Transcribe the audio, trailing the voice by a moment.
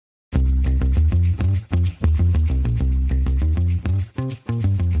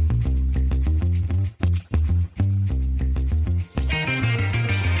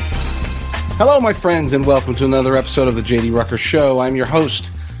Hello, my friends, and welcome to another episode of the J.D. Rucker Show. I'm your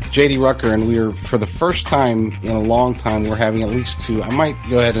host, J.D. Rucker, and we're, for the first time in a long time, we're having at least two. I might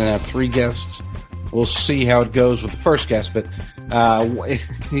go ahead and have three guests. We'll see how it goes with the first guest, but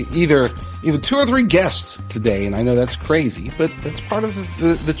either two or three guests today, and I know that's crazy, but that's part of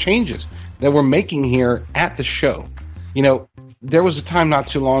the changes that we're making here at the show. You know, there was a time not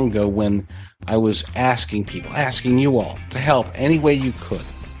too long ago when I was asking you all to help any way you could.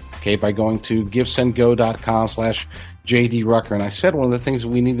 Okay, by going to givesendgo.com/JD Rucker. And I said one of the things that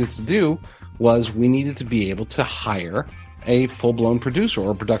we needed to do was we needed to be able to hire a full-blown producer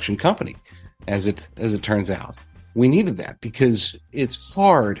or production company, as it turns out. We needed that because it's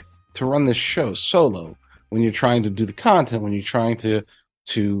hard to run this show solo when you're trying to do the content, when you're trying to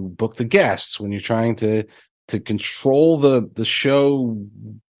book the guests, when you're trying to control the show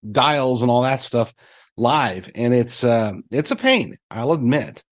dials and all that stuff live. And it's a pain, I'll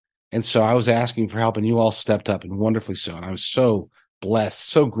admit. And so I was asking for help, and you all stepped up, and wonderfully so. And I'm so blessed,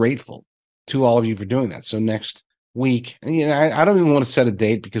 so grateful to all of you for doing that. So next week, and, you know, I don't even want to set a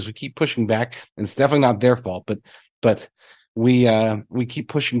date because we keep pushing back, and it's definitely not their fault. But we keep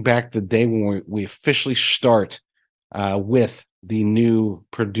pushing back the day when we officially start with the new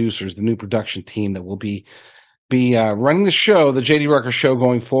producers, the new production team that will be running the show, the J.D. Rucker Show,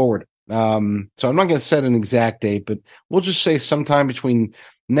 going forward. So I'm not going to set an exact date, but we'll just say sometime between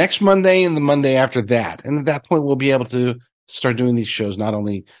next Monday and the Monday after that. And at that point, we'll be able to start doing these shows, not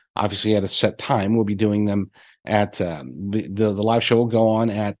only obviously at a set time, we'll be doing them at the live show will go on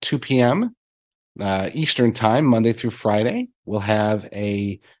at 2 p.m. Eastern time, Monday through Friday. We'll have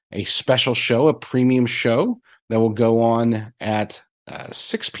a special show, a premium show that will go on at 9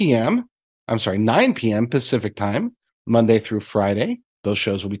 p.m. Pacific time, Monday through Friday. Those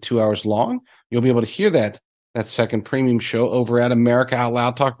shows will be 2 hours long. You'll be able to hear that second premium show over at America Out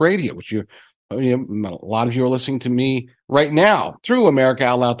Loud Talk Radio, which a lot of you are listening to me right now through America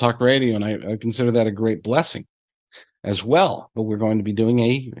Out Loud Talk Radio, and I consider that a great blessing as well. But we're going to be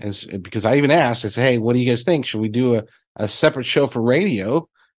doing because I even asked, I said, hey, what do you guys think? Should we do a separate show for radio?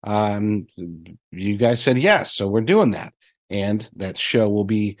 You guys said yes, so we're doing that. And that show will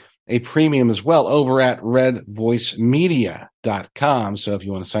be a premium as well over at redvoicemedia.com. So if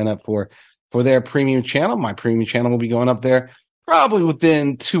you want to sign up for their premium channel, my premium channel will be going up there probably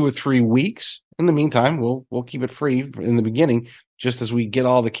within 2 or 3 weeks. In the meantime, we'll keep it free in the beginning, just as we get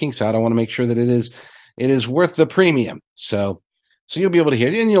all the kinks out. I want to make sure that it is worth the premium. So you'll be able to hear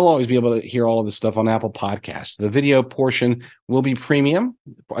it, and you'll always be able to hear all of this stuff on Apple Podcasts. The video portion will be premium,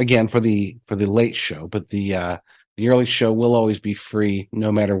 again, for the late show, but the early show will always be free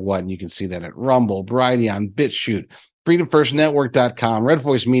no matter what. And you can see that at Rumble, Brighteon, BitChute, freedomfirstnetwork.com,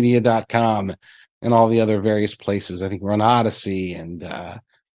 redvoicemedia.com, and all the other various places. I think we're on Odyssey and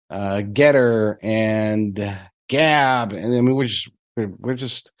Getter and Gab. And I mean, we're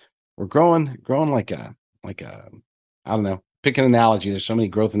growing like a, I don't know, pick an analogy. There's so many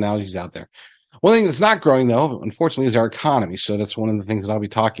growth analogies out there. One thing that's not growing, though, unfortunately, is our economy. So that's one of the things that I'll be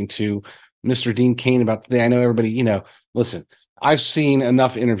talking to Mr. Dean Cain about today. I know everybody, listen, I've seen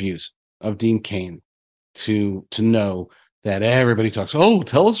enough interviews of Dean Cain to know that everybody talks, oh,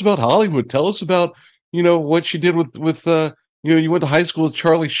 tell us about Hollywood. Tell us about, what you did with you went to high school with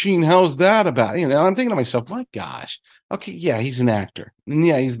Charlie Sheen. How's that about? I'm thinking to myself, my gosh, okay, yeah, he's an actor. And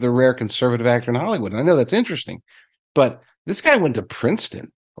yeah, he's the rare conservative actor in Hollywood. And I know that's interesting, but this guy went to Princeton.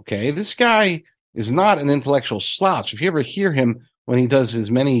 Okay. This guy is not an intellectual slouch. If you ever hear him when he does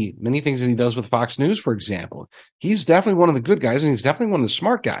his many things that he does with Fox News, for example, he's definitely one of the good guys, and he's definitely one of the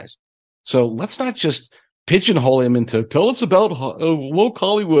smart guys. So let's not just pigeonhole him into, tell us about woke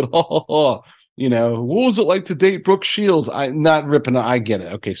Hollywood. What was it like to date Brooke Shields? I'm not ripping. I get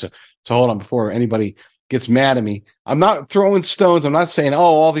it. Okay. So hold on before anybody gets mad at me. I'm not throwing stones. I'm not saying,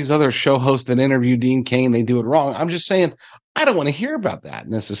 all these other show hosts that interview Dean Cain, they do it wrong. I'm just saying, I don't want to hear about that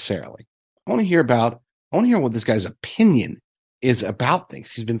necessarily. I want to hear what this guy's opinion is about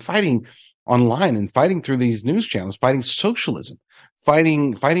things. He's been fighting online and fighting through these news channels, fighting socialism,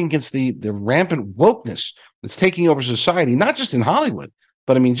 fighting against the rampant wokeness that's taking over society, not just in Hollywood,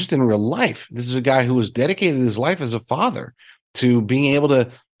 but I mean, just in real life. This is a guy who has dedicated his life as a father to being able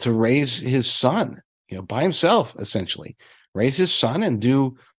to raise his son, by himself, essentially raise his son and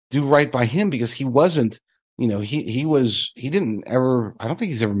do right by him, because he wasn't, he didn't ever, I don't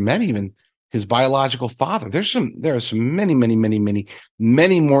think he's ever met even his biological father. There are some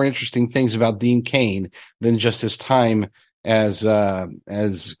many more interesting things about Dean Cain than just his time as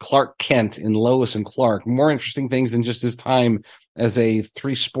Clark Kent in Lois and Clark. More interesting things than just his time as a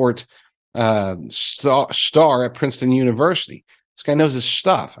three-sport star at Princeton University. This guy knows his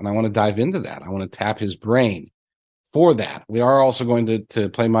stuff, and I want to dive into that. I want to tap his brain for that. We are also going to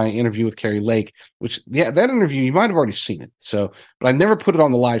play my interview with Carrie Lake, which, that interview, you might have already seen it. So, but I never put it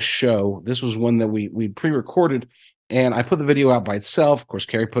on the live show. This was one that we pre-recorded, and I put the video out by itself. Of course,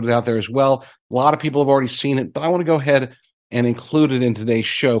 Carrie put it out there as well. A lot of people have already seen it, but I want to go ahead and include it in today's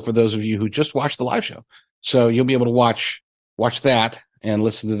show for those of you who just watched the live show. So you'll be able to watch that and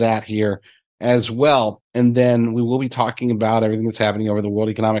listen to that here as well. And then we will be talking about everything that's happening over the World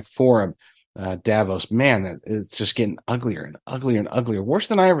Economic Forum. Davos, man, it's just getting uglier and uglier and uglier. Worse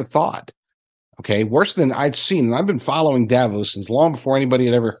than I ever thought. Okay, worse than I'd seen. And I've been following Davos since long before anybody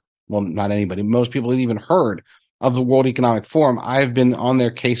had ever, well, not anybody, most people had even heard of the World Economic Forum. I've been on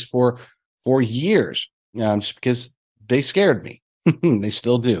their case for years, just because they scared me. They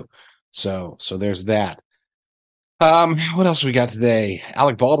still do. So there's that. What else we got today?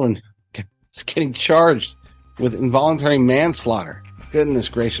 Alec Baldwin is getting charged with involuntary manslaughter. Goodness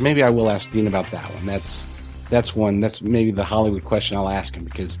gracious. Maybe I will ask Dean about that one. That's one. That's maybe the Hollywood question I'll ask him,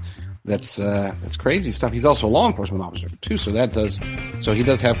 because that's crazy stuff. He's also a law enforcement officer too. So he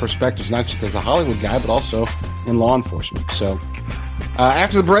does have perspectives, not just as a Hollywood guy, but also in law enforcement. So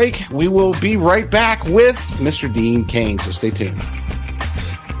after the break, we will be right back with Mr. Dean Cain. So stay tuned.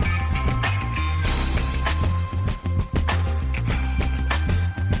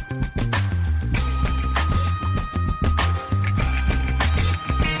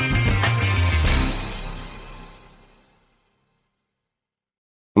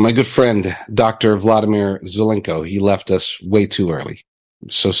 My good friend, Dr. Vladimir Zelenko, he left us way too early.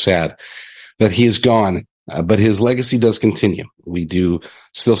 I'm so sad that he is gone, but his legacy does continue. We do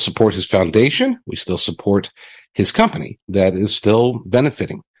still support his foundation. We still support his company that is still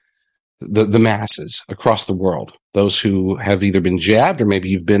benefiting the masses across the world. Those who have either been jabbed, or maybe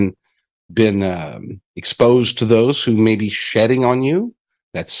you've been exposed to those who may be shedding on you.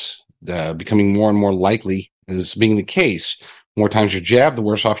 That's becoming more and more likely as being the case. More times you're jabbed, the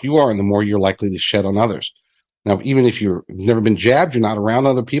worse off you are, and the more you're likely to shed on others. Now, even if you've never been jabbed, you're not around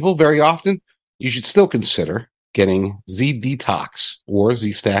other people very often, you should still consider getting Z-Detox or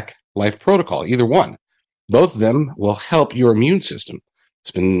Z-Stack Life Protocol, either one. Both of them will help your immune system.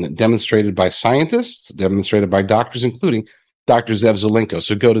 It's been demonstrated by scientists, demonstrated by doctors, including Dr. Zev Zelenko.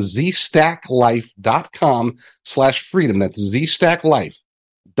 So go to zstacklife.com/freedom. That's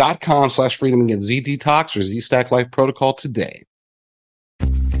zstacklife.com/freedom and get Z-Detox or Z-Stack Life Protocol today.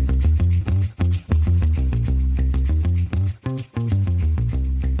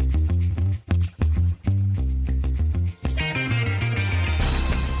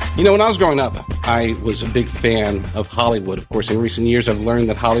 You know, when I was growing up, I was a big fan of Hollywood. Of course, in recent years, I've learned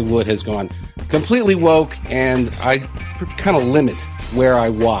that Hollywood has gone completely woke, and I kind of limit where I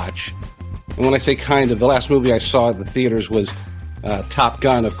watch. And when I say kind of, the last movie I saw at the theaters was Top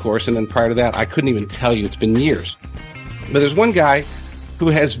Gun, of course, and then prior to that, I couldn't even tell you. It's been years. But there's one guy who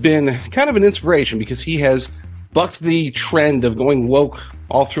has been kind of an inspiration because he has bucked the trend of going woke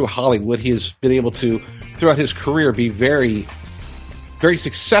all through Hollywood. He has been able to, throughout his career, be very, very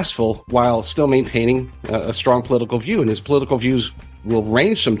successful while still maintaining a strong political view. And his political views will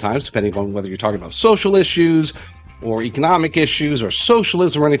range sometimes, depending on whether you're talking about social issues or economic issues or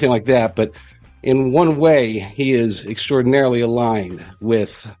socialism or anything like that. But in one way, he is extraordinarily aligned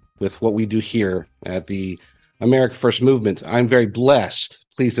with what we do here at the America First Movement. I'm very blessed,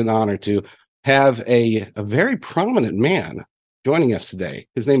 pleased and honored to have a very prominent man joining us today.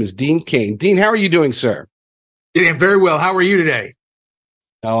 His name is Dean Cain. Dean, how are you doing, sir? Doing very well. How are you today?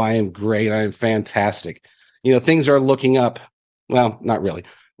 Oh, I am great. I am fantastic. You know, things are looking up. Well, not really,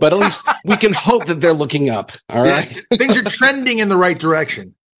 but at least we can hope that they're looking up. All right. Yeah, things are trending in the right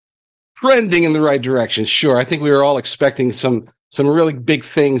direction. Trending in the right direction. Sure. I think we were all expecting some really big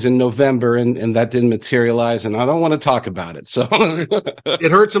things in November, and that didn't materialize, and I don't want to talk about it. So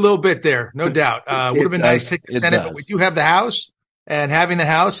it hurts a little bit there, no doubt. Would have been nice to take the Senate, but we do have the House, and having the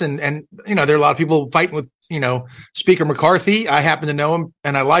House, and you know, there are a lot of people fighting with, you know, Speaker McCarthy. I happen to know him,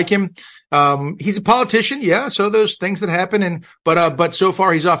 and I like him. He's a politician, yeah. So those things that happen, but so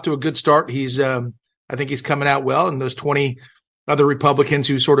far he's off to a good start. He's, I think he's coming out well, and those 20 other Republicans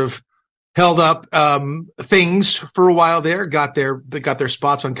who sort of held up things for a while there got their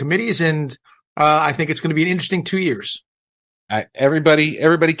spots on committees, and I think it's going to be an interesting 2 years.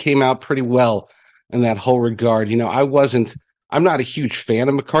 Everybody came out pretty well in that whole regard. You know, I'm not a huge fan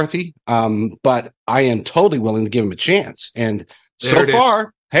of McCarthy, but I am totally willing to give him a chance. And so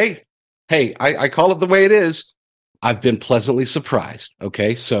far, hey, I call it the way it is. I've been pleasantly surprised.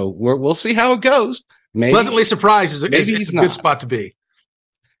 Okay, so we'll see how it goes. Maybe pleasantly surprised is a good spot to be.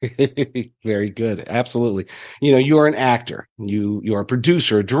 Very good. Absolutely. You're an actor. You're a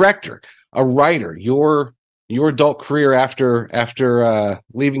producer, a director, a writer. Your adult career after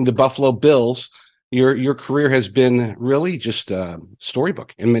leaving the Buffalo Bills, your career has been really just a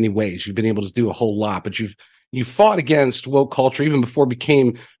storybook in many ways. You've been able to do a whole lot, but you've fought against woke culture even before it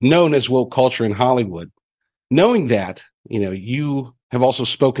became known as woke culture in Hollywood. Knowing that, you have also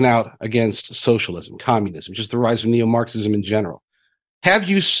spoken out against socialism, communism, just the rise of neo-Marxism in general. Have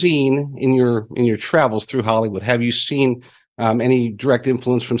you seen in your travels through Hollywood, have you seen any direct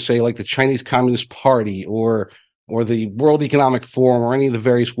influence from, say, like the Chinese Communist Party or the World Economic Forum or any of the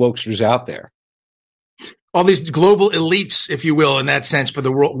various wokesters out there? All these global elites, if you will, in that sense, for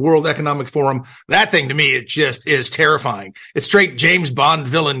the World Economic Forum. That thing to me, it just is terrifying. It's straight James Bond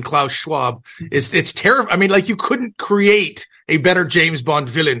villain, Klaus Schwab. It's terrifying. I mean, like, you couldn't create a better James Bond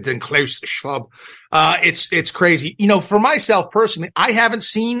villain than Klaus Schwab. It's crazy. For myself personally, I haven't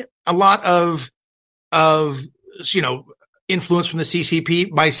seen a lot of influence from the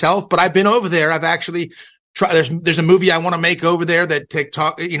CCP myself, but I've been over there. I've actually there's a movie I want to make over there that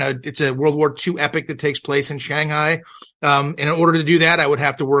it's a World War II epic that takes place in Shanghai. And in order to do that, I would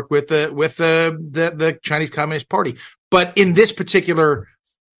have to work with the Chinese Communist Party. But in this particular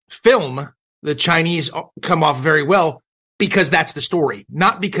film, the Chinese come off very well because that's the story,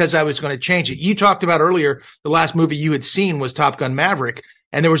 not because I was going to change it. You talked about earlier, the last movie you had seen was Top Gun Maverick.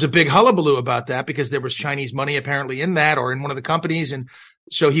 And there was a big hullabaloo about that because there was Chinese money apparently in that or in one of the companies. And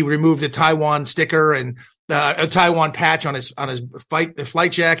so he removed the Taiwan sticker and a Taiwan patch on his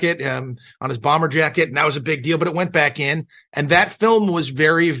flight jacket, on his bomber jacket. And that was a big deal, but it went back in. And that film was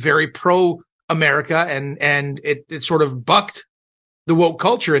very, very pro America. And it sort of bucked the woke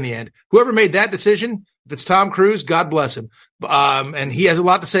culture in the end. Whoever made that decision, if it's Tom Cruise, God bless him. And he has a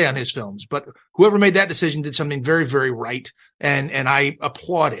lot to say on his films, but whoever made that decision did something very, very right. And I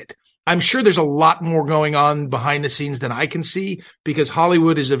applaud it. I'm sure there's a lot more going on behind the scenes than I can see because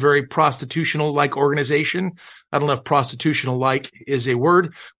Hollywood is a very prostitutional-like organization. I don't know if prostitutional-like is a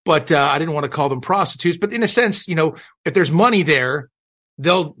word, but I didn't want to call them prostitutes. But in a sense, if there's money there,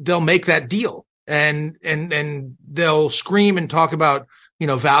 they'll make that deal and they'll scream and talk about,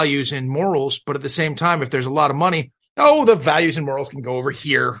 values and morals. But at the same time, if there's a lot of money, the values and morals can go over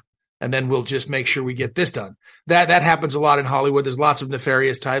here. And then we'll just make sure we get this done. That happens a lot in Hollywood. There's lots of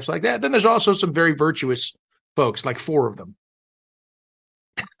nefarious types like that. Then there's also some very virtuous folks, like 4 of them.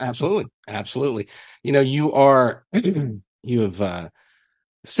 Absolutely. Absolutely. You have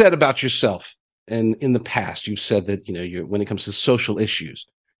said about yourself, and in the past, you've said that, when it comes to social issues,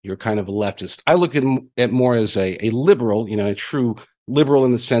 you're kind of a leftist. I look at more as a liberal, a true liberal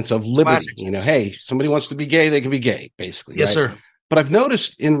in the sense of liberty. Classic. Hey, somebody wants to be gay, they can be gay, basically. Yes, right? Sir. But I've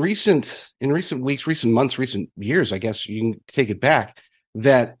noticed in recent weeks, recent months, recent years, I guess you can take it back,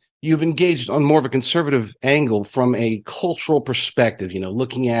 that you've engaged on more of a conservative angle from a cultural perspective,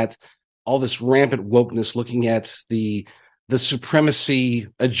 looking at all this rampant wokeness, looking at the supremacy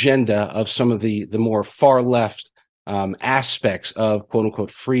agenda of some of the more far left aspects of quote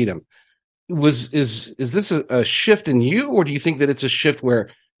unquote freedom. Is this a shift in you, or do you think that it's a shift where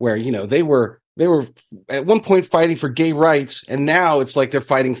they were at one point fighting for gay rights, and now it's like they're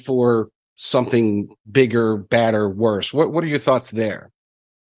fighting for something bigger, badder, worse? What are your thoughts there?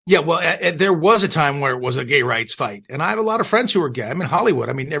 Yeah, well, there was a time where it was a gay rights fight, and I have a lot of friends who are gay. I'm in Hollywood.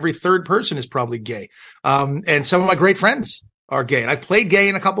 I mean, every third person is probably gay, and some of my great friends are gay, and I've played gay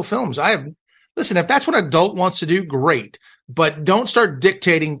in a couple films. Listen, if that's what an adult wants to do, great, but don't start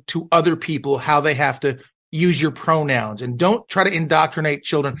dictating to other people how they have to use your pronouns, and don't try to indoctrinate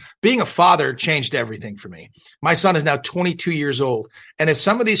children. Being a father changed everything for me. My son is now 22 years old. And if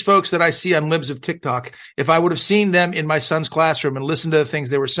some of these folks that I see on libs of TikTok, if I would have seen them in my son's classroom and listened to the things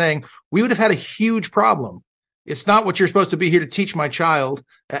they were saying, we would have had a huge problem. It's not what you're supposed to be here to teach my child.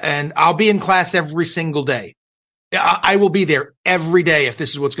 And I'll be in class every single day. I will be there every day if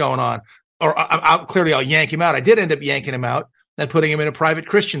this is what's going on. Or I'll yank him out. I did end up yanking him out and putting him in a private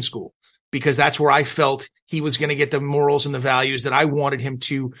Christian school, because that's where I felt he was going to get the morals and the values that I wanted him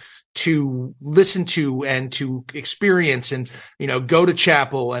to listen to and to experience, and, go to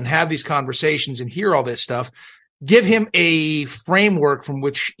chapel and have these conversations and hear all this stuff. Give him a framework from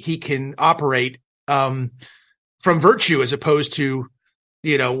which he can operate from virtue, as opposed to,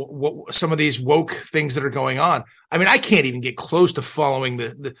 some of these woke things that are going on. I mean, I can't even get close to following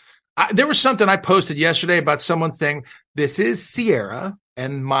there was something I posted yesterday about someone saying, this is Sierra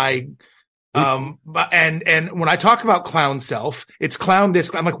and my and when I talk about clown self, it's clown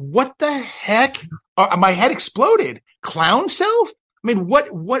this. I'm like, what the heck? My head exploded. Clown self? I mean, what?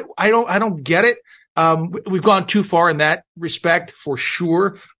 I don't get it. We've gone too far in that respect for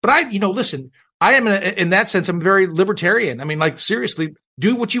sure. But listen, I am in that sense, I'm very libertarian. I mean, like, seriously,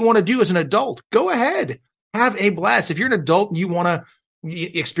 do what you want to do as an adult. Go ahead. Have a blast. If you're an adult and you want to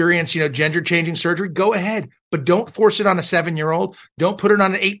experience, gender changing surgery, go ahead, but don't force it on a 7-year-old. Don't put it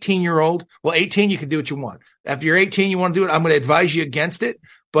on an 18-year-old. Well, 18, you can do what you want. If you're 18, you want to do it, I'm going to advise you against it,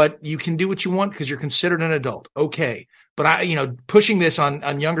 but you can do what you want because you're considered an adult. Okay. But pushing this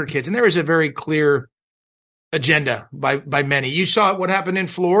on younger kids, and there is a very clear agenda by many. You saw what happened in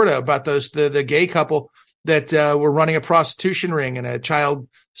Florida about the gay couple that were running a prostitution ring and a child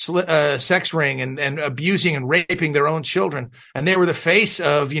sex ring and abusing and raping their own children. And they were the face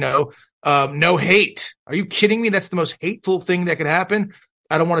of, no hate. Are you kidding me? That's the most hateful thing that could happen.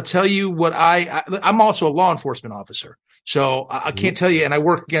 I don't want to tell you what I'm also a law enforcement officer. So I can't tell you, and I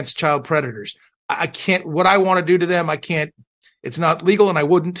work against child predators. I can't, what I want to do to them, I can't, it's not legal and I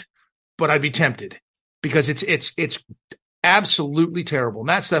wouldn't, but I'd be tempted because it's absolutely terrible. And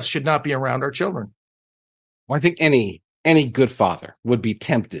that stuff should not be around our children. Well, I think any good father would be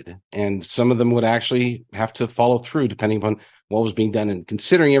tempted, and some of them would actually have to follow through depending upon what was being done. And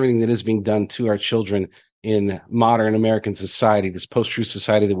considering everything that is being done to our children in modern American society, this post-truth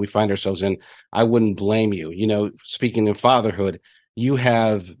society that we find ourselves in, I wouldn't blame you. Speaking of fatherhood, you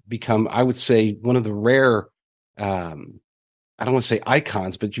have become, I would say, one of the rare, I don't want to say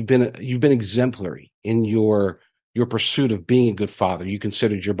icons, but you've been exemplary in your pursuit of being a good father. You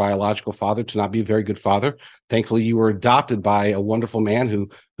considered your biological father to not be a very good father. Thankfully, you were adopted by a wonderful man who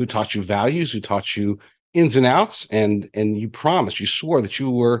taught you values, who taught you ins and outs, and you swore that you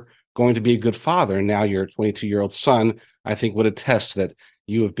were going to be a good father. And now your 22-year-old son, I think, would attest that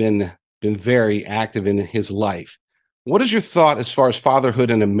you have been very active in his life. What is your thought as far as fatherhood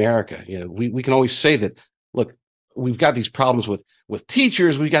in America? We can always say that, look, we've got these problems with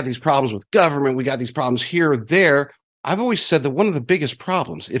teachers. We've got these problems with government. We got these problems here or there. I've always said that one of the biggest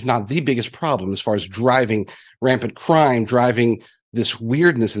problems, if not the biggest problem, as far as driving rampant crime, driving this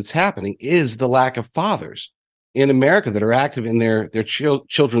weirdness that's happening, is the lack of fathers in America that are active in their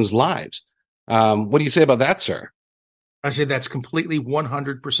children's lives. What do you say about that, sir? I say that's completely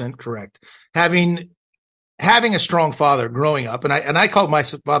 100% correct. Having a strong father growing up, and I called my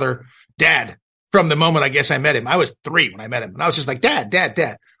father Dad. From the moment I guess I met him. I was 3 when I met him, and I was just like, Dad.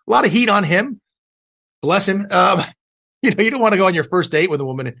 A lot of heat on him. Bless him. You don't want to go on your first date with a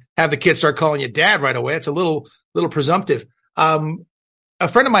woman and have the kid start calling you Dad right away. It's a little presumptive. A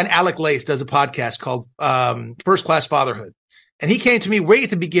friend of mine, Alec Lace, does a podcast called First Class Fatherhood. And he came to me way at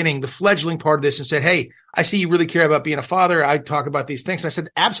the beginning, the fledgling part of this, and said, hey, I see you really care about being a father. I talk about these things. And I said,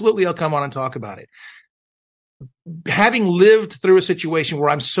 absolutely, I'll come on and talk about it. Having lived through a situation where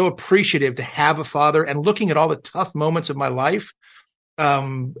I'm so appreciative to have a father and looking at all the tough moments of my life,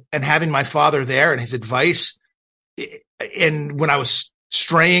 and having my father there and his advice, and when I was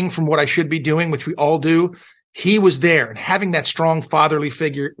straying from what I should be doing, which we all do, he was there. And having that strong fatherly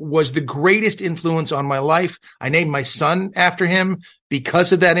figure was the greatest influence on my life. I named my son after him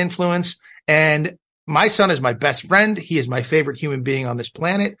because of that influence. And my son is my best friend. He is my favorite human being on this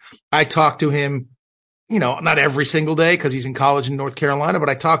planet. I talk to him not every single day because he's in college in North Carolina, but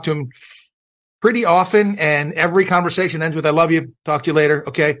I talk to him pretty often, and every conversation ends with, I love you, talk to you later.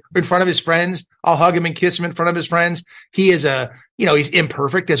 Okay. In front of his friends, I'll hug him and kiss him in front of his friends. He is he's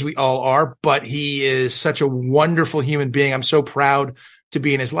imperfect as we all are, but he is such a wonderful human being. I'm so proud to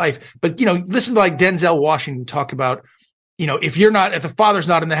be in his life. But, listen to like Denzel Washington talk about, if the father's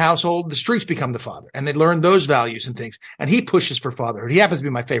not in the household, the streets become the father, and they learn those values and things. And he pushes for fatherhood. He happens to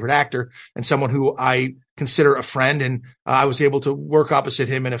be my favorite actor and someone who I consider a friend. And I was able to work opposite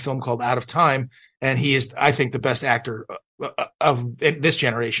him in a film called Out of Time. And he is, I think, the best actor of this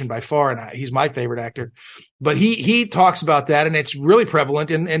generation by far. And he's my favorite actor, but he talks about that. And it's really prevalent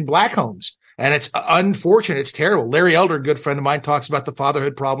in Black homes. And it's unfortunate. It's terrible. Larry Elder, a good friend of mine, talks about the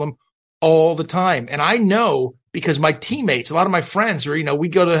fatherhood problem all the time. And I know, because my teammates, a lot of my friends, we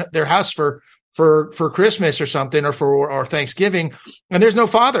go to their house for Christmas or something, or Thanksgiving, and there's no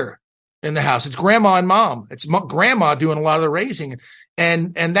father in the house. It's grandma and mom. It's grandma doing a lot of the raising.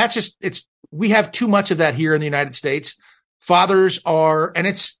 And that's we have too much of that here in the United States. Fathers are,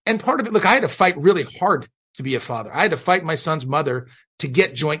 and part of it, look, I had to fight really hard to be a father. I had to fight my son's mother to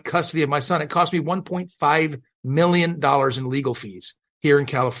get joint custody of my son. It cost me $1.5 million in legal fees here in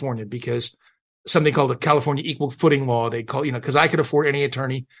California, because something called the California Equal Footing Law. They call, because I could afford any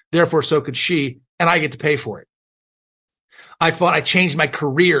attorney, therefore so could she, and I get to pay for it. I changed my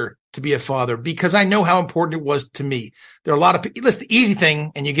career to be a father because I know how important it was to me. There are a lot of people, it's the easy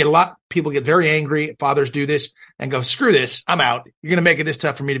thing, and people get very angry. Fathers do this and go, screw this, I'm out. You're going to make it this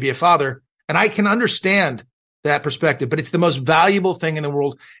tough for me to be a father. And I can understand that perspective, but it's the most valuable thing in the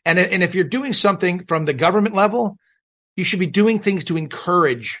world. And if you're doing something from the government level, you should be doing things to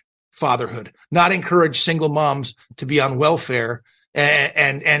encourage fatherhood, not encourage single moms to be on welfare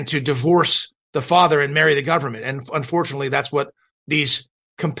and to divorce the father and marry the government. And unfortunately, that's what these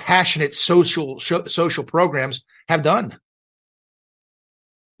compassionate social programs have done.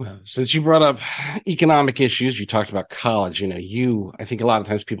 Well, since you brought up economic issues, you talked about college. I think a lot of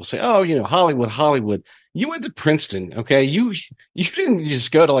times people say, "Oh, Hollywood." You went to Princeton, okay? You didn't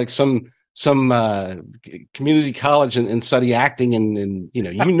just go to like some community college and study acting, and you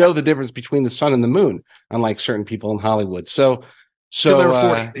know the difference between the sun and the moon, unlike certain people in Hollywood. So figured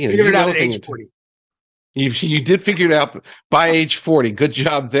it out at age 40. You did figure it out by age 40. Good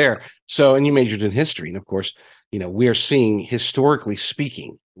job there. So, and you majored in history, and of course, we are seeing, historically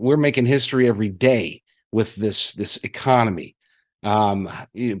speaking, we're making history every day with this economy.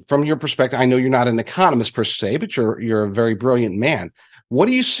 From your perspective, I know you're not an economist per se, but you're a very brilliant man. What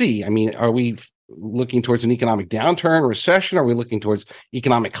do you see? I mean, are we looking towards an economic downturn, recession? Are we looking towards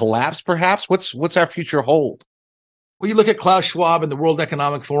economic collapse, perhaps? What's our future hold? Well, you look at Klaus Schwab and the World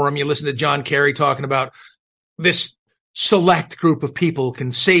Economic Forum, you listen to John Kerry talking about this select group of people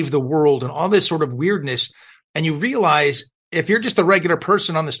can save the world and all this sort of weirdness. And you realize if you're just a regular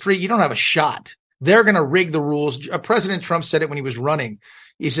person on the street, you don't have a shot. They're going to rig the rules. President Trump said it when he was running.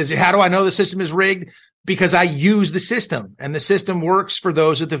 He says, how do I know the system is rigged? Because I use the system, and the system works for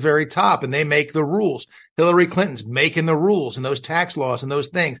those at the very top, and they make the rules. Hillary Clinton's making the rules and those tax laws and those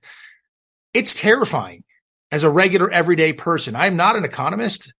things. It's terrifying as a regular everyday person. I'm not an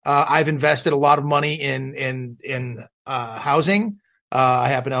economist. I've invested a lot of money in housing. I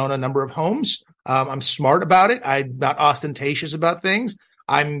happen to own a number of homes. I'm smart about it. I'm not ostentatious about things.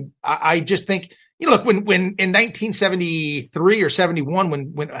 I just think, look, when in 1973 or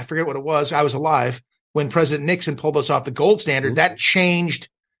 71, when I forget what it was, I was alive when President Nixon pulled us off the gold standard. That changed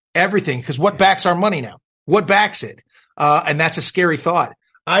everything, because what backs our money now? What backs it? And that's a scary thought.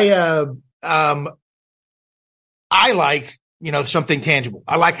 I like, something tangible.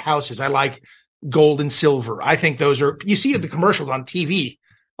 I like houses. I like gold and silver. I think those are, you see the commercials on TV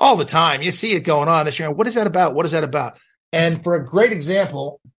all the time. You see it going on this year. What is that about? What is that about? And for a great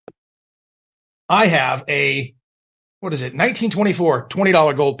example, I have 1924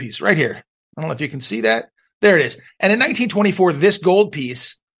 $20 gold piece right here. I don't know if you can see that. There it is. And in 1924, this gold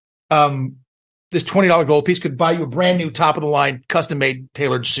piece, this $20 gold piece could buy you a brand new top of the line, custom made,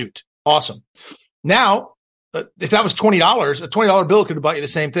 tailored suit. Awesome. Now, if that was $20, a $20 bill could have bought you the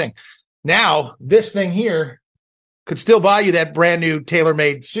same thing. Now, this thing here could still buy you that brand new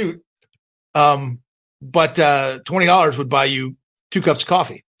tailor-made suit. But $20 would buy you 2 cups of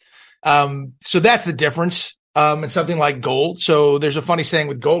coffee. So that's the difference. And something like gold. So there's a funny saying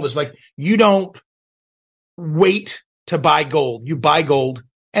with gold is like, you don't wait to buy gold. You buy gold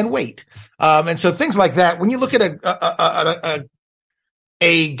and wait. And so things like that, when you look at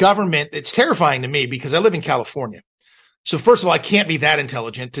a government, it's terrifying to me because I live in California. So first of all, I can't be that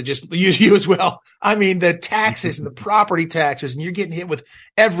intelligent to just use you as well. I mean, the taxes and the property taxes, and you're getting hit with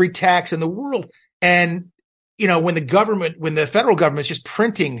every tax in the world. And, when the federal government's just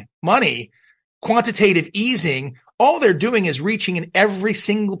printing money, quantitative easing, all they're doing is reaching in every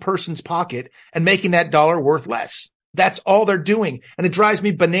single person's pocket and making that dollar worth less. That's all they're doing. And it drives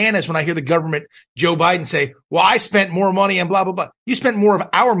me bananas when I hear the government, Joe Biden, say, well, I spent more money and blah, blah, blah. You spent more of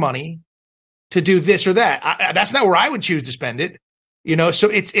our money to do this or that. That's not where I would choose to spend it. So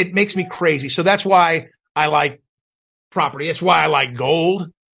it makes me crazy. So that's why I like property. That's why I like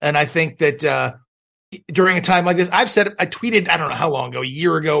gold. And I think that during a time like this, I tweeted, I don't know how long ago, a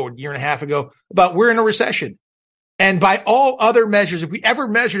year ago or a year and a half ago, about we're in a recession. And by all other measures, if we ever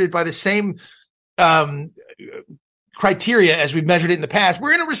measured it by the same criteria as we've measured it in the past,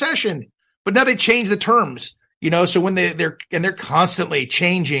 we're in a recession. But now they change the terms, so when they're constantly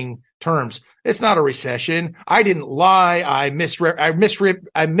changing terms. It's not a recession. I didn't lie. I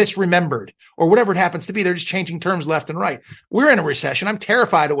misremembered, or whatever it happens to be. They're just changing terms left and right. We're in a recession. I'm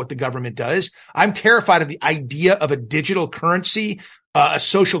terrified of what the government does. I'm terrified of the idea of a digital currency, a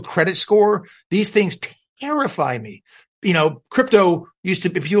social credit score. These things terrify me. Crypto used to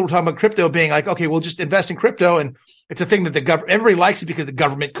be, people were talking about crypto being like, okay, we'll just invest in crypto. And it's a thing that everybody likes it because the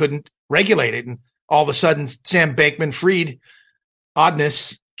government couldn't regulate it. And all of a sudden, Sam Bankman-Fried,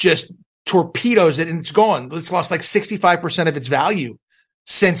 oddness, just torpedoes it and it's gone. It's lost like 65% of its value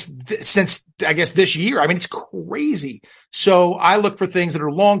since I guess this year. I mean, it's crazy. So I look for things that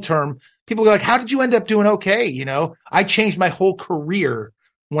are long-term. People go like, how did you end up doing okay? I changed my whole career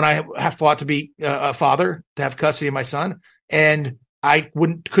when I have fought to be a father, to have custody of my son. And I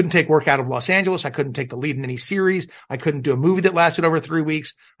couldn't take work out of Los Angeles. I couldn't take the lead in any series. I couldn't do a movie that lasted over 3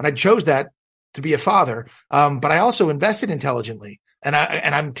 weeks. And I chose that to be a father. But I also invested intelligently, and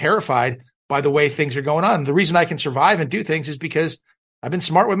I'm terrified by the way things are going on. The reason I can survive and do things is because I've been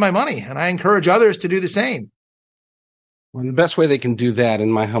smart with my money, and I encourage others to do the same. Well, the best way they can do that,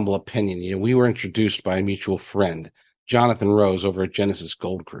 in my humble opinion, we were introduced by a mutual friend, Jonathan Rose, over at Genesis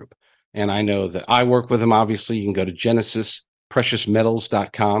Gold Group. And I know that I work with him. Obviously, you can go to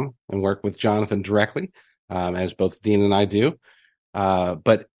GenesisPreciousMetals.com and work with Jonathan directly, as both Dean and I do.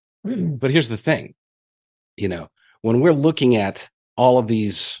 But here's the thing, when we're looking at all of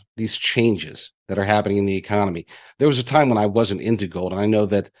these changes that are happening in the economy, there was a time when I wasn't into gold. And I know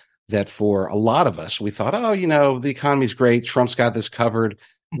that for a lot of us, we thought, the economy's great. Trump's got this covered.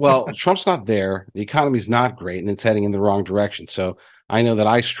 Well, Trump's not there. The economy's not great, and it's heading in the wrong direction. So I know that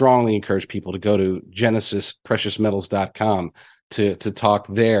I strongly encourage people to go to GenesisPreciousMetals.com to talk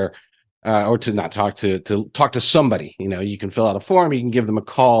there, or to not talk to talk to somebody. You can fill out a form, you can give them a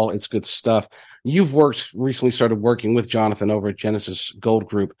call. It's good stuff. You've recently started working with Jonathan over at Genesis Gold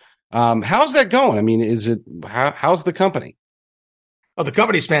Group. How's that going? I mean, how's the company? Oh, the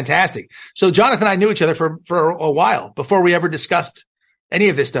company's fantastic. So Jonathan and I knew each other for a while before we ever discussed any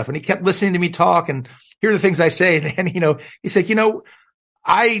of this stuff. And he kept listening to me talk and hear the things I say. And, he's like,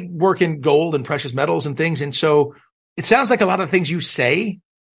 I work in gold and precious metals and things. And so it sounds like a lot of the things you say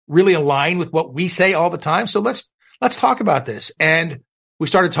really align with what we say all the time. So let's talk about this. And we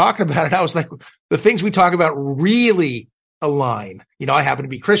started talking about it. I was like, the things we talk about really align. I happen to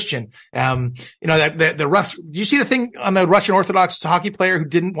be Christian. Do you see the thing on the Russian Orthodox hockey player who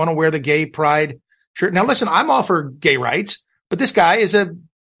didn't want to wear the gay pride shirt? Now, listen, I'm all for gay rights, but this guy is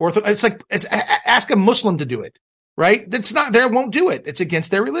ask a Muslim to do it, right? That's not, they won't do it. It's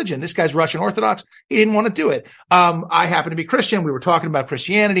against their religion. This guy's Russian Orthodox. He didn't want to do it. I happen to be Christian. We were talking about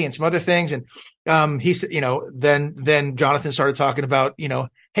Christianity and some other things. And, he said, then Jonathan started talking about,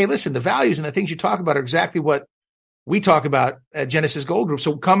 hey, listen, the values and the things you talk about are exactly what we talk about at Genesis Gold Group.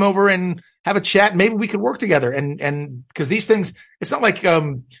 So come over and have a chat. Maybe we could work together. And because these things, it's not like,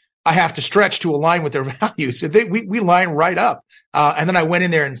 I have to stretch to align with their values. So we line right up. And then I went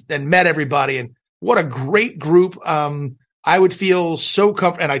in there and met everybody, and what a great group. I would feel so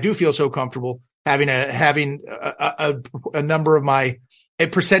comfortable, and I do feel so comfortable having a number of a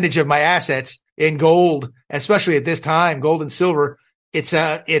percentage of my assets in gold, especially at this time, gold and silver. It's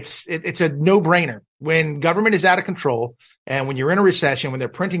a no-brainer. When government is out of control and when you're in a recession, when they're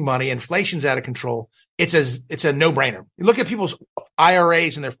printing money, inflation's out of control, it's a no-brainer. You look at people's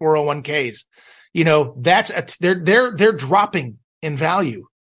IRAs and their 401ks, they're dropping in value.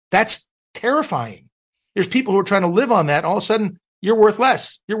 That's terrifying. There's people who are trying to live on that. All of a sudden, you're worth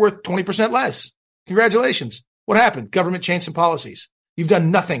less. You're worth 20% less. Congratulations. What happened? Government changed some policies. You've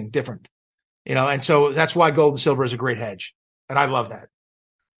done nothing different, and so that's why gold and silver is a great hedge. And I love that.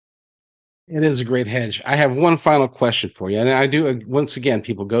 It is a great hedge. I have one final question for you. And I do, once again,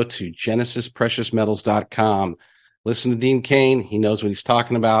 people go to GenesisPreciousMetals.com. Listen to Dean Cain. He knows what he's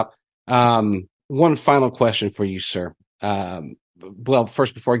talking about. One final question for you, sir. Well,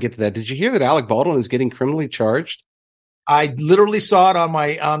 first, before I get to that, did you hear that Alec Baldwin is getting criminally charged? I literally saw it on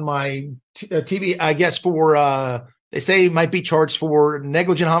my TV, I guess, for, they say he might be charged for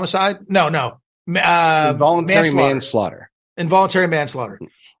negligent homicide. No. Involuntary manslaughter. Involuntary manslaughter.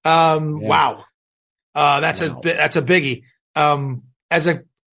 Yeah. Wow. That's a biggie.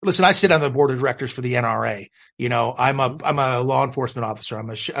 Listen, I sit on the board of directors for the NRA. I'm a law enforcement officer. I'm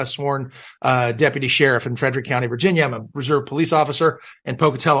a sworn deputy sheriff in Frederick County, Virginia. I'm a reserve police officer in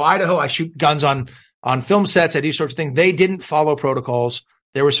Pocatello, Idaho. I shoot guns on film sets. I do sorts of things. They didn't follow protocols.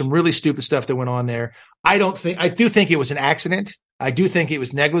 There was some really stupid stuff that went on there. I do think it was an accident. I do think it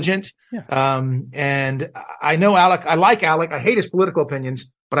was negligent. Yeah. And I know Alec. I like Alec. I hate his political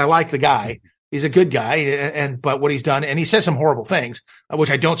opinions, but I like the guy. He's a good guy, but what he's done, and he says some horrible things,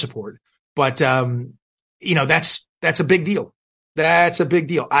 which I don't support. But that's a big deal. That's a big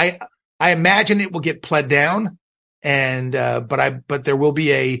deal. I imagine it will get pled down, and but there will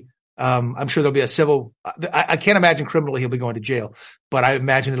be I'm sure there'll be a civil. I can't imagine criminally he'll be going to jail, but I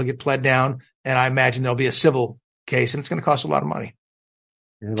imagine it'll get pled down, and I imagine there'll be a civil case, and it's going to cost a lot of money.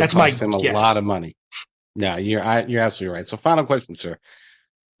 That's my guess. A lot of money. No, you're absolutely right. So, final question, sir.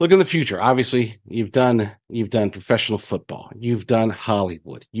 Look in the future. Obviously, you've done professional football. You've done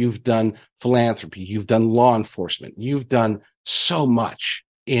Hollywood. You've done philanthropy. You've done law enforcement. You've done so much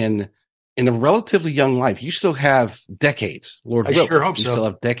in a relatively young life. You still have decades, Lord willing. Sure hope you so. Still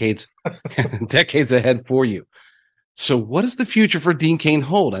have decades ahead for you. So what does the future for Dean Cain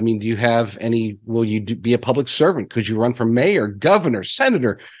hold? I mean, do you have any, will you be a public servant? Could you run for mayor, governor,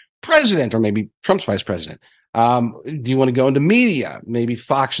 senator, president, or maybe Trump's vice president? Do you want to go into media? Maybe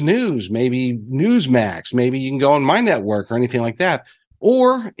Fox News, maybe Newsmax, maybe you can go on my network or anything like that.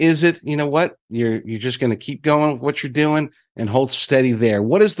 Or is it, you know what, you're just going to keep going with what you're doing and hold steady there?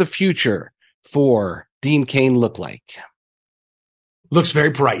 What does the future for Dean Cain look like? Looks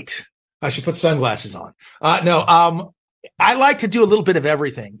very bright. I should put sunglasses on. I like to do a little bit of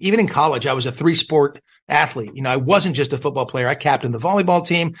everything. Even in college, I was a 3-sport athlete. I wasn't just a football player. I captained the volleyball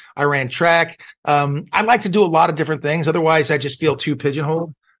team. I ran track. I like to do a lot of different things. Otherwise, I just feel too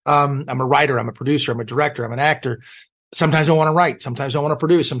pigeonholed. I'm a writer. I'm a producer. I'm a director. I'm an actor. Sometimes I want to write. Sometimes I want to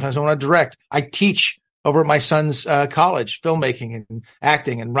produce. Sometimes I want to direct. I teach over at my son's college, filmmaking and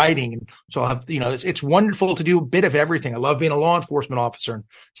acting and writing. And so I'll have, it's wonderful to do a bit of everything. I love being a law enforcement officer and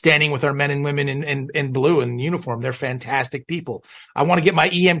standing with our men and women in blue and uniform. They're fantastic people. I want to get my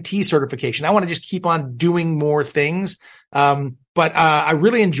EMT certification. I want to just keep on doing more things. But I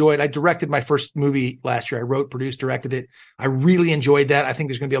really enjoyed, I directed my first movie last year. I wrote, produced, directed it. I really enjoyed that. I think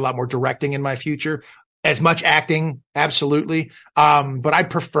there's going to be a lot more directing in my future. As much acting, absolutely. But I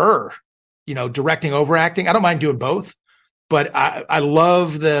prefer, directing over acting. I don't mind doing both, but I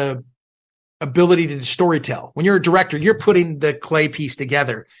love the ability to storytell. When you're a director, you're putting the clay piece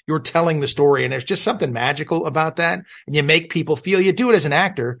together. You're telling the story, and there's just something magical about that. And you make people feel. You do it as an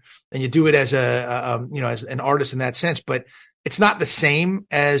actor, and you do it as as an artist in that sense. But it's not the same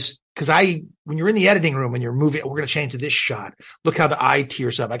as, because when you're in the editing room and you're moving, we're going to change to this shot. Look how the eye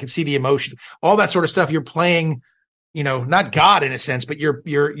tears up. I can see the emotion, all that sort of stuff. You're playing, not God in a sense, but you're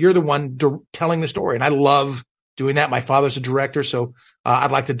the one telling the story. And I love doing that. My father's a director, so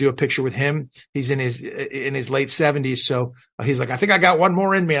I'd like to do a picture with him. He's in his late 70s, so he's like, I think I got one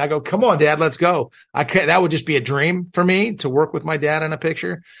more in me. And I go, come on, Dad, let's go. That would just be a dream for me to work with my dad in a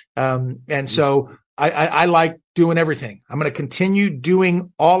picture. So I like doing everything. I'm going to continue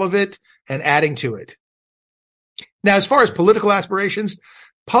doing all of it and adding to it. Now, as far as political aspirations,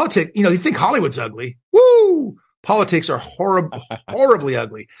 politics, you think Hollywood's ugly. Woo! Politics are horribly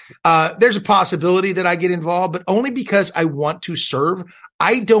ugly. There's a possibility that I get involved, but only because I want to serve.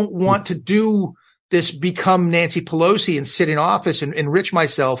 I don't want to do this, become Nancy Pelosi and sit in office and enrich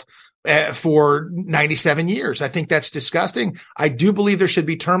myself for 97 years. I think that's disgusting. I do believe there should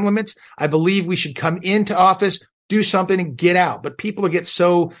be term limits. I believe we should come into office, do something, and get out. But people get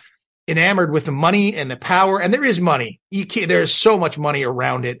so enamored with the money and the power, and there is money. There's so much money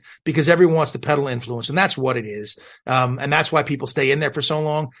around it because everyone wants to peddle influence, and that's what it is. And that's why people stay in there for so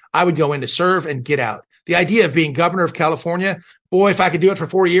long. I would go in to serve and get out. The idea of being governor of California, boy, if I could do it for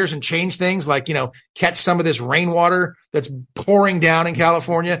 4 years and change things, like, catch some of this rainwater that's pouring down in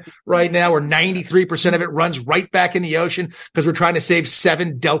California right now, where 93% of it runs right back in the ocean because we're trying to save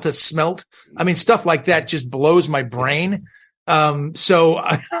 7 Delta smelt. I mean, stuff like that just blows my brain. So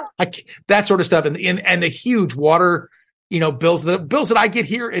that sort of stuff, and the huge water, bills. The bills that I get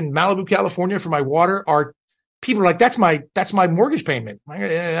here in Malibu, California for my water are, people are like, that's my mortgage payment.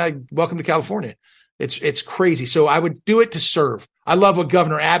 Welcome to California. It's crazy. So I would do it to serve. I love what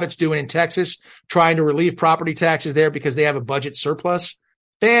Governor Abbott's doing in Texas, trying to relieve property taxes there because they have a budget surplus.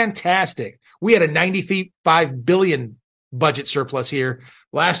 Fantastic. We had a $95 billion budget surplus here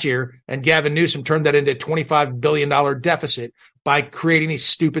last year, and Gavin Newsom turned that into a $25 billion deficit by creating these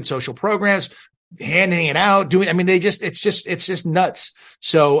stupid social programs, handing it out, it's just nuts.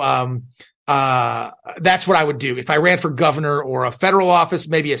 So, that's what I would do if I ran for governor or a federal office,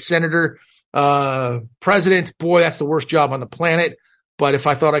 maybe a senator, president. Boy, that's the worst job on the planet. But if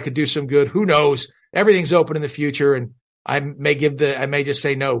I thought I could do some good, who knows? Everything's open in the future, and I may just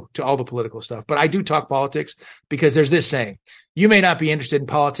say no to all the political stuff. But I do talk politics because there's this saying: you may not be interested in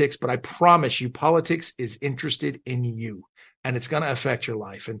politics, but I promise you, politics is interested in you, and it's going to affect your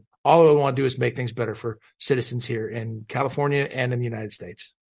life. And all I want to do is make things better for citizens here in California and in the United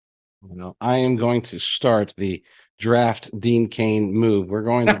States. Well, I am going to start the draft Dean Cain move. We're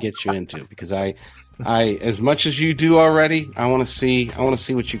going to get you into, because I as much as you do already, I want to see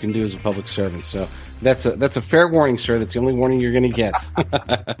what you can do as a public servant. So that's a fair warning, sir. That's the only warning you're going to get.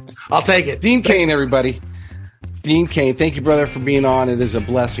 I'll take it. Dean Cain, everybody. Dean Cain, thank you, brother, for being on. It is a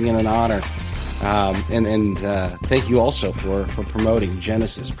blessing and an honor. And thank you also for promoting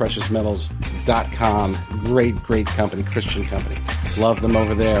Genesis, PreciousMetals.com. Great company, Christian company. Love them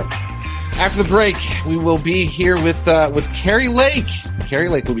over there. After the break, we will be here with Carrie Lake. Carrie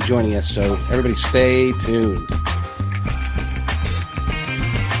Lake will be joining us, so everybody stay tuned.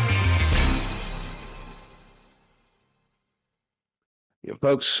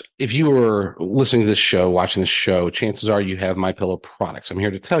 folks, if you were listening to this show, watching this show, chances are you have MyPillow products. I'm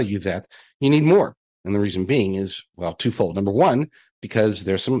here to tell you that you need more. And the reason being is, well, twofold. Number one, because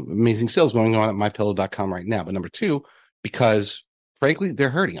there's some amazing sales going on at mypillow.com right now. But number two, because frankly, they're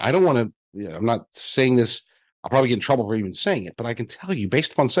hurting. I don't want to, I'm not saying this, I'll probably get in trouble for even saying it, but I can tell you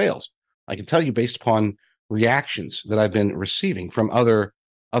based upon sales, I can tell you based upon reactions that I've been receiving from other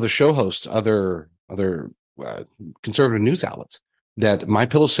show hosts, other conservative news outlets, that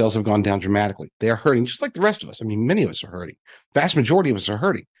MyPillow sales have gone down dramatically. They are hurting just like the rest of us. I mean, many of us are hurting. Vast majority of us are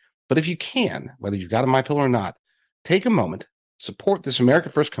hurting. But if you can, whether you've got a MyPillow or not, take a moment, support this America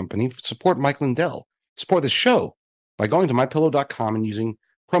First company, support Mike Lindell, support the show by going to mypillow.com and using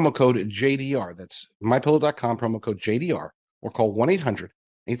promo code JDR. That's mypillow.com, promo code JDR, or call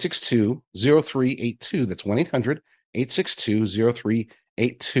 1-800-862-0382. That's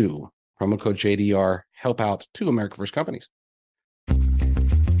 1-800-862-0382. Promo code JDR. Help out two America First companies.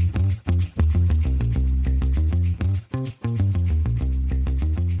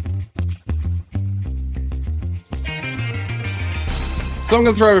 So I'm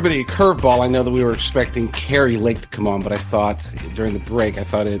going to throw everybody a curveball. I know that we were expecting Kari Lake to come on, but I thought during the break,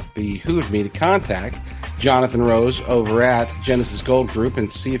 it behooved me to contact Jonathan Rose over at Genesis Gold Group and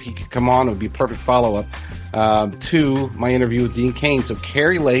see if he could come on. It would be a perfect follow-up to my interview with Dean Cain. So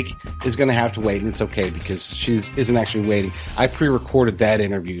Kari Lake is going to have to wait, and it's okay because she isn't actually waiting. I pre-recorded that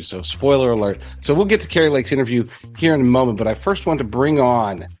interview, so spoiler alert. So we'll get to Kari Lake's interview here in a moment, but I first want to bring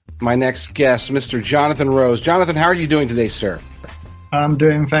on my next guest, Mr. Jonathan Rose. Jonathan, how are you doing today, sir? I'm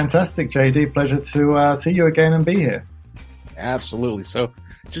doing fantastic, JD. Pleasure to see you again and be here. Absolutely. So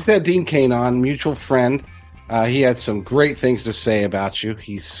just had Dean Cain on, mutual friend. He had some great things to say about you.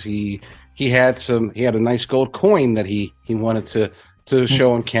 He had a nice gold coin that he wanted to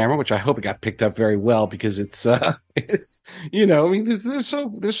show on camera, which I hope it got picked up very well because it's I mean,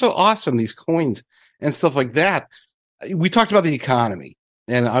 they're so awesome, these coins and stuff like that. We talked about the economy.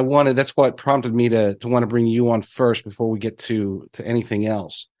 And that's what prompted me to want to bring you on first before we get to anything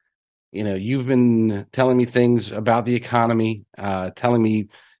else. You've been telling me things about the economy, telling me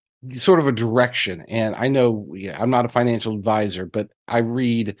sort of a direction. And I know I'm not a financial advisor, but I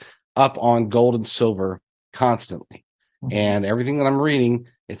read up on gold and silver constantly. Mm-hmm. And everything that I'm reading,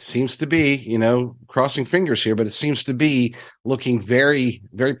 it seems to be, crossing fingers here, but it seems to be looking very,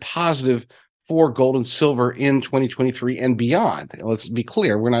 very positive for gold and silver in 2023 and beyond. Let's be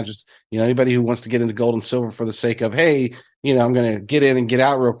clear. We're not just, anybody who wants to get into gold and silver for the sake of, hey, I'm going to get in and get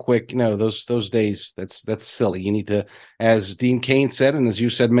out real quick. No, those days, that's silly. You need to, as Dean Cain said, and as you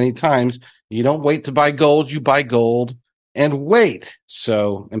said many times, you don't wait to buy gold, you buy gold and wait.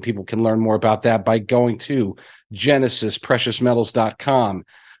 So, and people can learn more about that by going to GenesisPreciousMetals.com.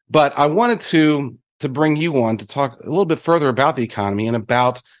 But I wanted to bring you on to talk a little bit further about the economy and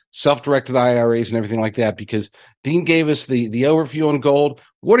about self-directed IRAs and everything like that, because Dean gave us the overview on gold.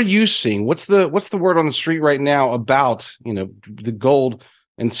 What are you seeing? What's the word on the street right now about, the gold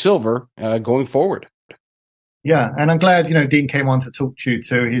and silver going forward? Yeah. And I'm glad, Dean came on to talk to you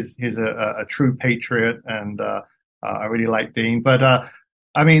too. He's a true patriot, and I really like Dean, but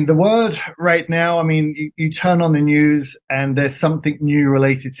the word right now, you turn on the news and there's something new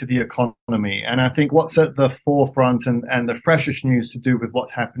related to the economy. And I think what's at the forefront and the freshest news to do with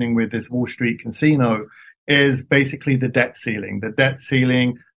what's happening with this Wall Street casino is basically the debt ceiling. The debt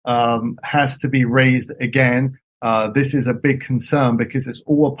ceiling has to be raised again. This is a big concern because it's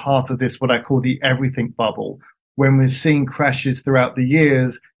all a part of this, what I call the everything bubble. When we're seeing crashes throughout the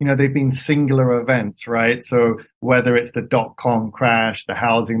years, they've been singular events, right? So whether it's the dot-com crash, the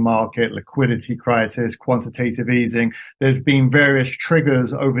housing market, liquidity crisis, quantitative easing, there's been various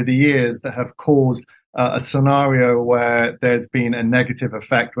triggers over the years that have caused a scenario where there's been a negative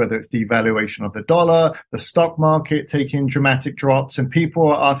effect, whether it's devaluation of the dollar, the stock market taking dramatic drops, and people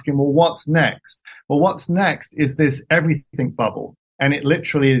are asking, well, what's next? Well, what's next is this everything bubble. And it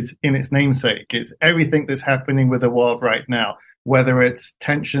literally is in its namesake. It's everything that's happening with the world right now, whether it's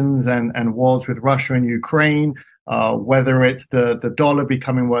tensions and wars with Russia and Ukraine, whether it's the dollar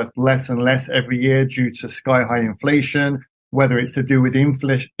becoming worth less and less every year due to sky-high inflation, whether it's to do with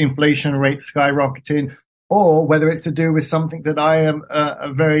inflation rates skyrocketing, or whether it's to do with something that I am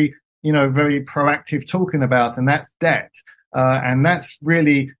very proactive talking about, and that's debt. And that's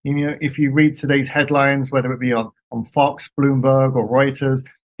really, if you read today's headlines, whether it be on Fox, Bloomberg, or Reuters,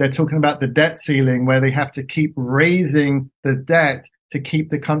 they're talking about the debt ceiling where they have to keep raising the debt to keep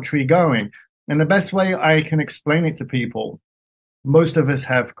the country going. And the best way I can explain it to people, most of us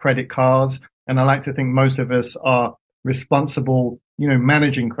have credit cards, and I like to think most of us are responsible,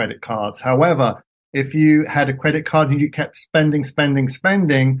 managing credit cards. However, if you had a credit card and you kept spending,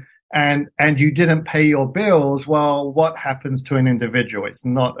 and you didn't pay your bills, well, what happens to an individual? It's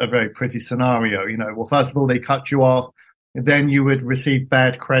not a very pretty scenario. Well, first of all, they cut you off. Then you would receive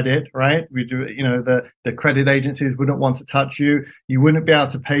bad credit, right? The credit agencies wouldn't want to touch you. You wouldn't be able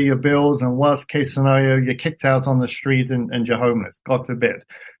to pay your bills. And worst case scenario, you're kicked out on the street and you're homeless, God forbid.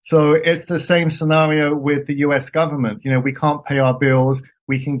 So it's the same scenario with the US government. We can't pay our bills.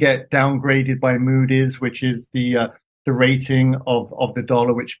 We can get downgraded by Moody's, which is the rating of the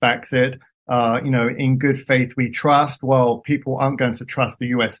dollar, which backs it. In good faith, we trust. Well, people aren't going to trust the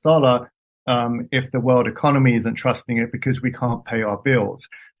US dollar if the world economy isn't trusting it, because we can't pay our bills.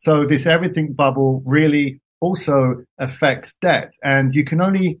 So this everything bubble really also affects debt. And you can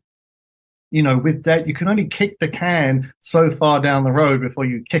only, with debt, you can only kick the can so far down the road before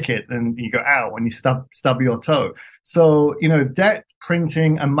you kick it and you go, ow, when you stub your toe. So, debt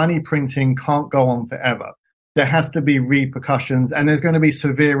printing and money printing can't go on forever. There has to be repercussions, and there's going to be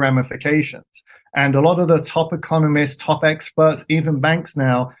severe ramifications. And a lot of the top economists, top experts, even banks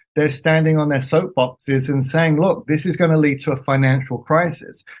now, they're standing on their soapboxes and saying, look, this is going to lead to a financial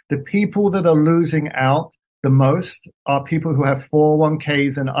crisis. The people that are losing out the most are people who have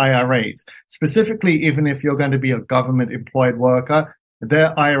 401ks and IRAs. Specifically, even if you're going to be a government employed worker,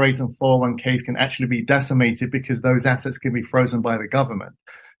 their IRAs and 401ks can actually be decimated because those assets can be frozen by the government.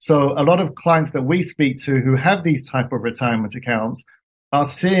 So a lot of clients that we speak to who have these type of retirement accounts are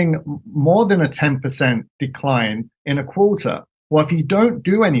seeing more than a 10% decline in a quarter. Well, if you don't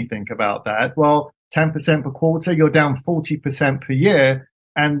do anything about that, well, 10% per quarter, you're down 40% per year.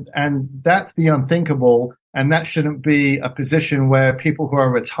 And that's the unthinkable. And that shouldn't be a position where people who are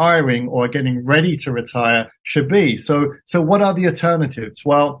retiring or getting ready to retire should be. So what are the alternatives?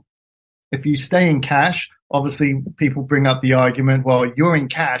 Well, if you stay in cash, obviously people bring up the argument, well, you're in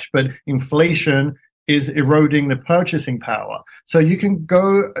cash, but inflation is eroding the purchasing power. So you can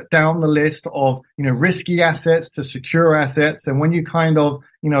go down the list of, risky assets to secure assets. And when you kind of,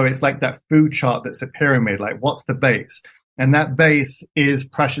 it's like that food chart that's a pyramid, like what's the base? And that base is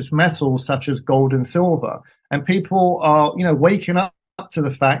precious metals such as gold and silver. And people are, waking up to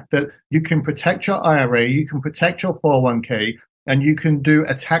the fact that you can protect your IRA, you can protect your 401k, and you can do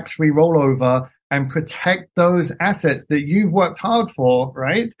a tax-free rollover and protect those assets that you've worked hard for,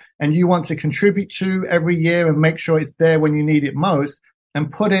 right? And you want to contribute to every year and make sure it's there when you need it most,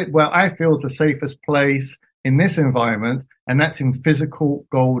 and put it where I feel is the safest place in this environment, and that's in physical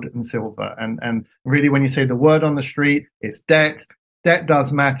gold and silver. And really, when you say the word on the street, it's debt. Debt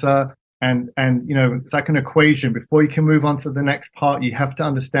does matter. And it's like an equation. Before you can move on to the next part, you have to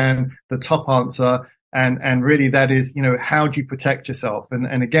understand the top answer. And really that is, how do you protect yourself?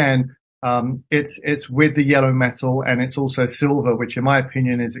 And again, it's with the yellow metal, and it's also silver, which in my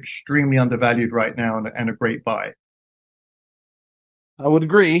opinion is extremely undervalued right now and a great buy. I would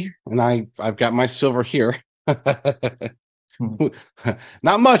agree. And I've got my silver here.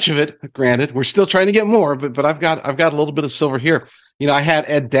 Not much of it, granted. We're still trying to get more, but I've got a little bit of silver here. I had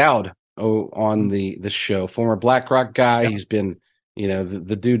Ed Dowd on the show, former BlackRock guy. Yep. He's been,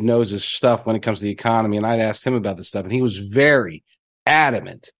 the dude knows his stuff when it comes to the economy. And I'd asked him about this stuff, and he was very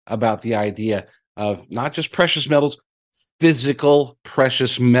adamant about the idea of not just precious metals, physical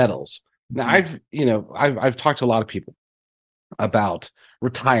precious metals. Now, I've talked to a lot of people about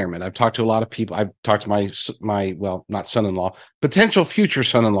retirement. I've talked to a lot of people. I've talked to my not son-in-law, potential future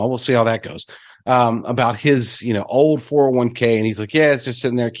son-in-law. We'll see how that goes. About his, old 401k. And he's like, yeah, it's just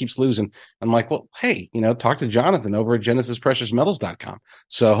sitting there, keeps losing. I'm like, well, hey, talk to Jonathan over at genesispreciousmetals.com.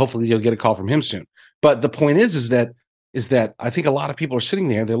 So hopefully you'll get a call from him soon. But the point is that I think a lot of people are sitting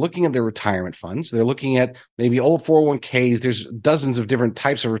there. They're looking at their retirement funds. They're looking at maybe old 401ks. There's dozens of different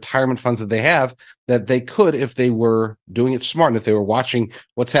types of retirement funds that they have that they could, if they were doing it smart, and if they were watching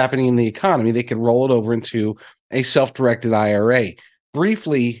what's happening in the economy, they could roll it over into a self-directed IRA.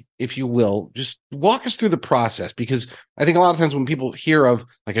 Briefly, if you will, just walk us through the process, because I think a lot of times when people hear of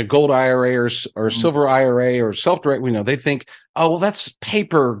like a gold IRA or silver IRA or self-direct, they think, oh, well, that's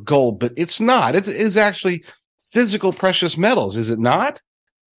paper gold, but it's not. It's actually physical precious metals, is it not?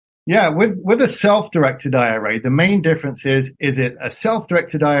 Yeah, with a self-directed IRA, the main difference is it a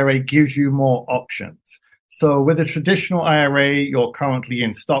self-directed IRA gives you more options. So with a traditional IRA, you're currently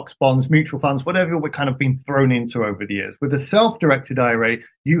in stocks, bonds, mutual funds, whatever we're kind of been thrown into over the years. With a self-directed IRA,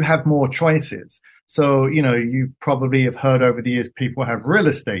 you have more choices. So, you probably have heard over the years, people have real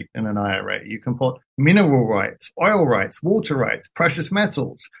estate in an IRA. You can put mineral rights, oil rights, water rights, precious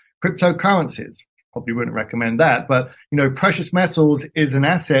metals, cryptocurrencies. Probably wouldn't recommend that. But, precious metals is an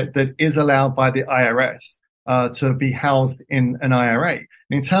asset that is allowed by the IRS. to be housed in an IRA.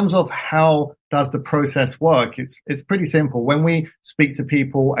 In terms of how does the process work, it's pretty simple. When we speak to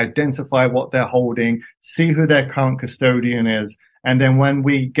people, identify what they're holding, see who their current custodian is, and then when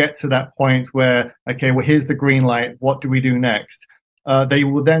we get to that point where, okay, well, here's the green light, what do we do next? They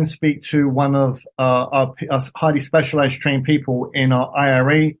will then speak to one of our highly specialized trained people in our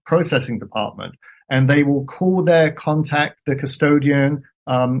IRA processing department, and they will call their contact, the custodian,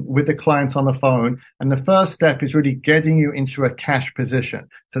 with the client on the phone. And the first step is really getting you into a cash position.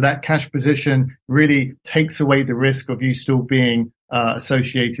 So that cash position really takes away the risk of you still being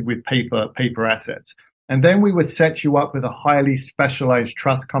associated with paper assets. And then we would set you up with a highly specialized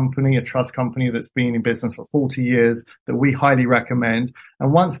trust company, a trust company that's been in business for 40 years that we highly recommend.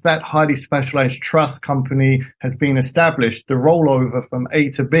 And once that highly specialized trust company has been established, the rollover from A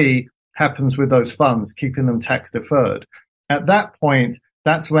to B happens with those funds, keeping them tax deferred. At that point,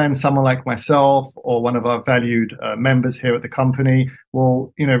 that's when someone like myself or one of our valued members here at the company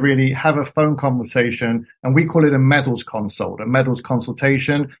will, really have a phone conversation, and we call it a metals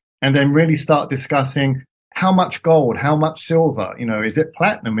consultation, and then really start discussing how much gold, how much silver, is it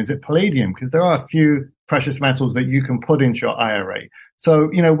platinum, is it palladium? Because there are a few precious metals that you can put into your IRA.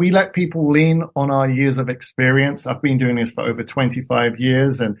 So, we let people lean on our years of experience. I've been doing this for over 25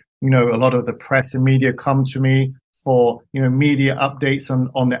 years, and, a lot of the press and media come to me for, media updates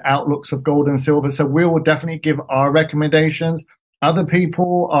on the outlooks of gold and silver. So we will definitely give our recommendations. Other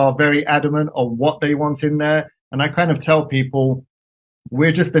people are very adamant on what they want in there. And I kind of tell people,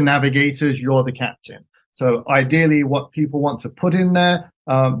 we're just the navigators, you're the captain. So ideally what people want to put in there,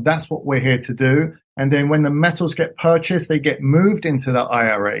 that's what we're here to do. And then when the metals get purchased, they get moved into the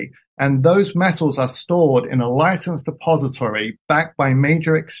IRA. And those metals are stored in a licensed depository backed by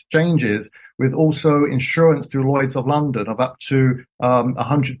major exchanges with also insurance through Lloyd's of London of up to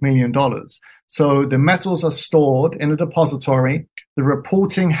 $100 million. So the metals are stored in a depository. The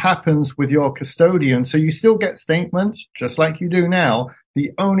reporting happens with your custodian. So you still get statements just like you do now.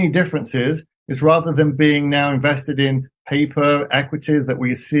 The only difference is rather than being now invested in paper equities that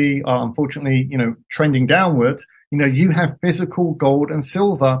we see are unfortunately, trending downwards, you have physical gold and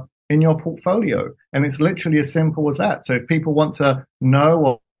silver in your portfolio. And it's literally as simple as that. So if people want to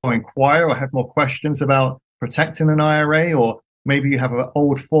know or inquire or have more questions about protecting an IRA, or maybe you have an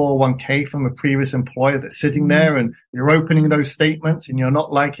old 401k from a previous employer that's sitting there and you're opening those statements and you're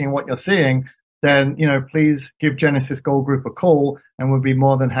not liking what you're seeing, then, please give Genesis Gold Group a call and we'll be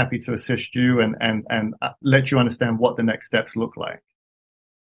more than happy to assist you and let you understand what the next steps look like.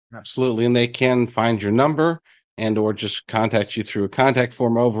 Absolutely. And they can find your number and or just contact you through a contact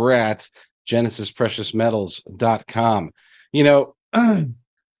form over at genesispreciousmetals.com.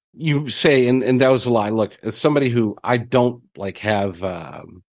 You say, and that was a lie. Look, as somebody who I don't have a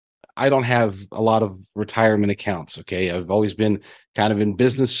lot of retirement accounts. Okay. I've always been kind of in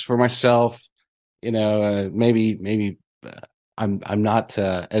business for myself. Maybe I'm not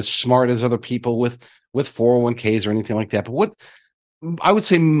as smart as other people with 401ks or anything like that. But what I would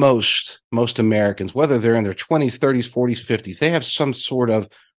say most Americans, whether they're in their 20s, 30s, 40s, 50s, they have some sort of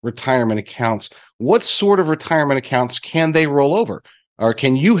retirement accounts. What sort of retirement accounts can they roll over? Or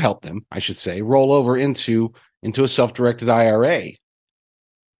can you help them, I should say, roll over into a self-directed IRA?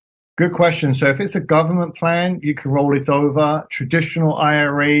 Good question. So if it's a government plan, you can roll it over. Traditional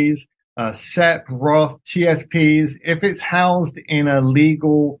IRAs, SEP, Roth, TSPs, if it's housed in a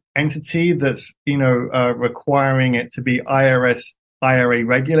legal entity that's, requiring it to be IRA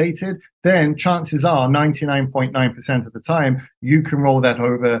regulated, then chances are 99.9% of the time you can roll that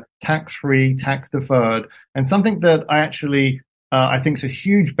over tax-free, tax-deferred. And something that I think is a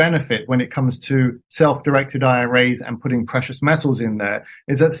huge benefit when it comes to self-directed IRAs and putting precious metals in there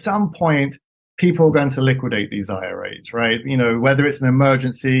is at some point people are going to liquidate these IRAs, right? Whether it's an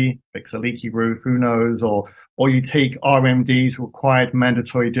emergency, fix a leaky roof, who knows, or you take RMDs, required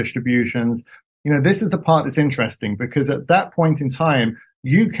mandatory distributions. This is the part that's interesting because at that point in time,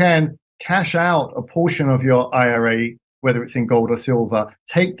 you can cash out a portion of your IRA, whether it's in gold or silver,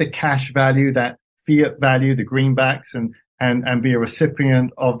 take the cash value, that fiat value, the greenbacks, and be a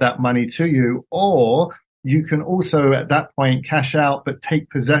recipient of that money to you. Or you can also at that point cash out, but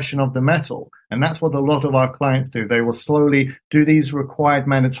take possession of the metal. And that's what a lot of our clients do. They will slowly do these required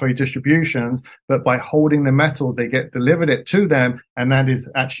mandatory distributions, but by holding the metals, they get delivered it to them. And that is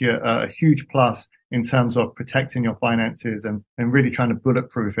actually a huge plus in terms of protecting your finances and really trying to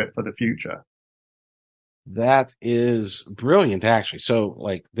bulletproof it for the future. That is brilliant, actually. So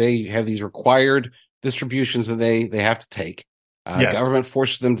they have these required distributions that they have to take. Government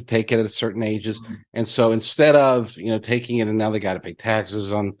forces them to take it at certain ages. Mm-hmm. And so instead of, taking it and now they got to pay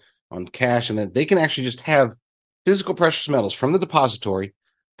taxes on on cash, and that they can actually just have physical precious metals from the depository,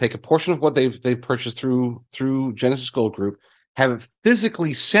 take a portion of what they've purchased through Genesis Gold Group, have it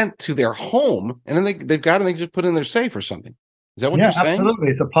physically sent to their home, and then they've got it and they can just put it in their safe or something. Is that what you're saying? Absolutely.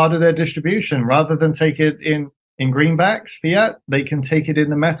 It's a part of their distribution. Rather than take it in greenbacks, fiat, they can take it in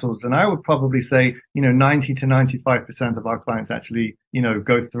the metals. And I would probably say, 90 to 95% of our clients actually,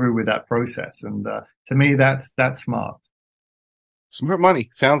 go through with that process. And to me, that's smart. Smart money.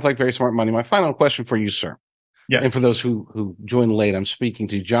 Sounds like very smart money. My final question for you, sir. Yes. And for those who joined late, I'm speaking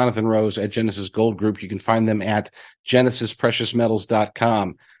to Jonathan Rose at Genesis Gold Group. You can find them at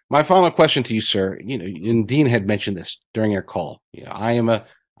genesispreciousmetals.com. My final question to you, sir, and Dean had mentioned this during our call. I'm a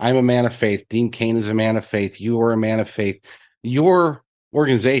man of faith. Dean Cain is a man of faith. You are a man of faith. Your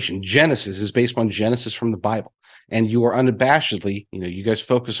organization, Genesis, is based on Genesis from the Bible. And you are unabashedly, you guys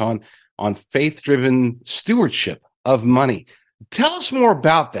focus on faith-driven stewardship of money. Tell us more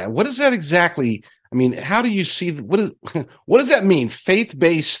about that. What is that exactly? I mean, how do you see what does that mean?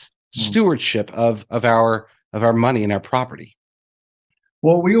 Faith-based stewardship of our money and our property.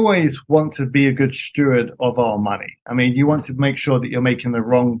 Well, we always want to be a good steward of our money. I mean, you want to make sure that you're making the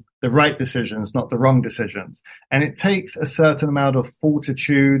right decisions, not the wrong decisions. And it takes a certain amount of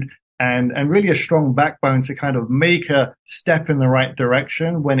fortitude and really a strong backbone to kind of make a step in the right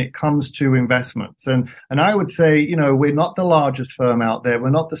direction when it comes to investments. And I would say, we're not the largest firm out there. We're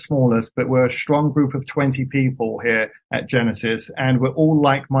not the smallest, but we're a strong group of 20 people here at Genesis, and we're all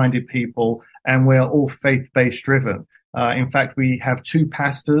like-minded people, and we're all faith-based driven. In fact, we have 2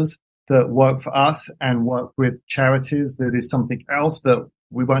 pastors that work for us and work with charities. That is something else that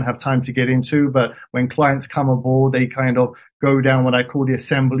we won't have time to get into. But when clients come aboard, they kind of go down what I call the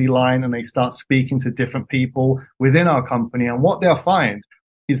assembly line, and they start speaking to different people within our company. And what they'll find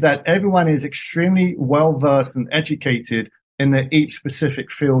is that everyone is extremely well-versed and educated in each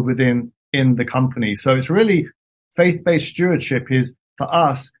specific field in the company. So it's really faith-based stewardship is for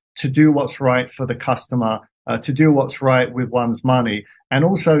us to do what's right for the customer, to do what's right with one's money, and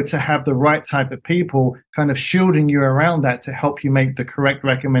also to have the right type of people kind of shielding you around that to help you make the correct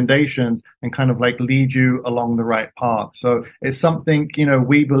recommendations and kind of like lead you along the right path. So it's something,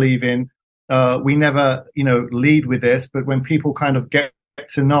 we believe in. We never, lead with this, but when people kind of get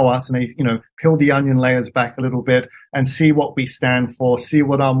to know us and they, peel the onion layers back a little bit and see what we stand for, see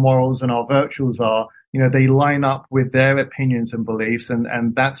what our morals and our virtues are, they line up with their opinions and beliefs.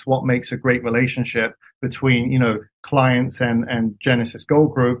 And that's what makes a great relationship between, clients and Genesis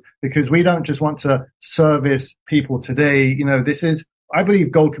Gold Group, because we don't just want to service people today. I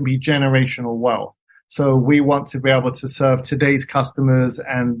believe gold can be generational wealth. So we want to be able to serve today's customers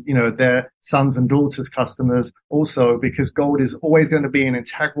and, their sons and daughters' customers also, because gold is always going to be an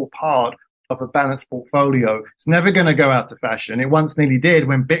integral part of a balanced portfolio. It's never going to go out of fashion. It once nearly did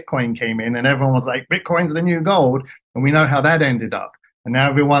when Bitcoin came in and everyone was like, Bitcoin's the new gold. And we know how that ended up. And now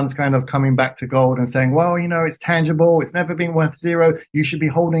everyone's kind of coming back to gold and saying, well, it's tangible. It's never been worth zero. You should be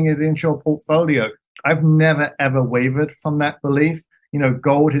holding it into your portfolio. I've never, ever wavered from that belief.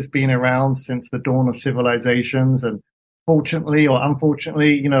 Gold has been around since the dawn of civilizations, and fortunately or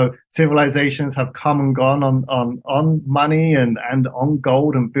unfortunately, civilizations have come and gone on money and on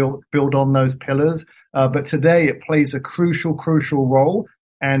gold and build on those pillars. But today it plays a crucial role.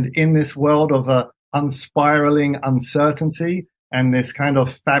 And in this world of unspiraling uncertainty and this kind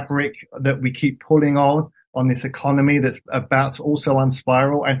of fabric that we keep pulling on this economy that's about to also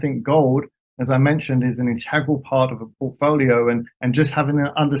unspiral, I think gold, as I mentioned, is an integral part of a portfolio, and just having an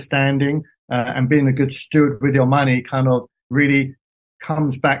understanding and being a good steward with your money kind of really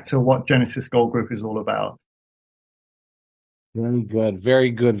comes back to what Genesis Gold Group is all about. Very good, very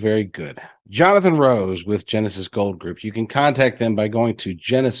good, very good. Jonathan Rose with Genesis Gold Group. You can contact them by going to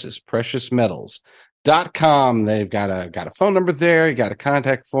genesispreciousmetals.com. They've got a phone number there. You got a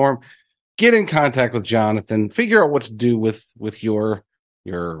contact form. Get in contact with Jonathan. Figure out what to do with your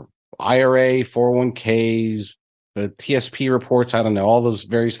IRA, 401ks, the TSP reports. I don't know, all those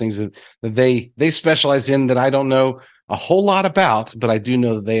various things that they specialize in that I don't know a whole lot about, but I do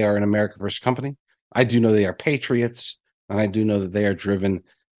know that they are an America First company. I do know they are patriots, and I do know that they are driven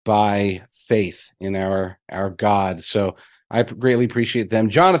by faith in our God. So I greatly appreciate them.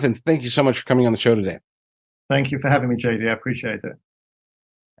 Jonathan, thank you so much for coming on the show today. Thank you for having me, JD. I appreciate it.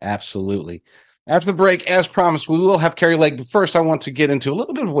 Absolutely. After the break, as promised, we will have Carrie Lake. But first, I want to get into a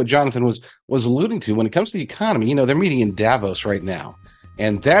little bit of what Jonathan was alluding to when it comes to the economy. They're meeting in Davos right now,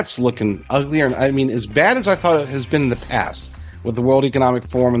 and that's looking uglier. I mean, as bad as I thought it has been in the past with the World Economic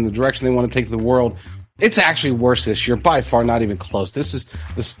Forum and the direction they want to take the world, it's actually worse this year, by far not even close. This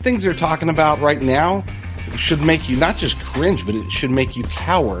things they're talking about right now, should make you not just cringe, but it should make you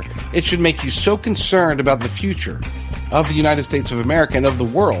cower. It should make you so concerned about the future of the United States of America and of the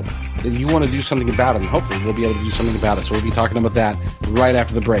world that you want to do something about it. And hopefully we'll be able to do something about it. So we'll be talking about that right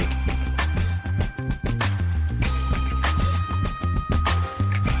after the break.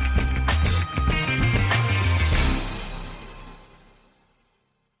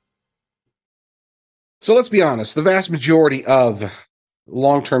 So let's be honest, the vast majority of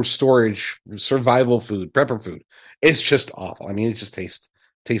long-term storage, survival food, prepper food, is just awful. I mean, it just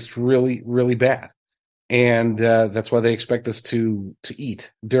tastes really, really bad. And that's why they expect us to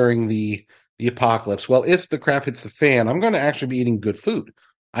eat during the apocalypse. Well, if the crap hits the fan, I'm going to actually be eating good food.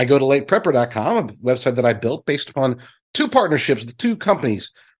 I go to lateprepper.com, a website that I built based upon two partnerships, the two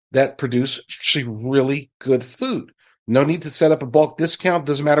companies that produce actually really good food. No need to set up a bulk discount.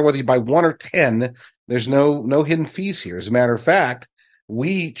 Doesn't matter whether you buy 1 or 10. There's no hidden fees here. As a matter of fact,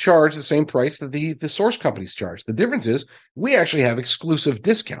 we charge the same price that the source companies charge. The difference is we actually have exclusive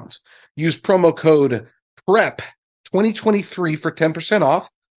discounts. Use promo code PREP2023 for 10% off,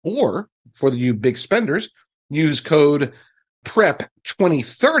 or for you big spenders, use code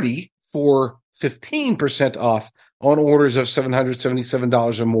PREP2030 for 15% off on orders of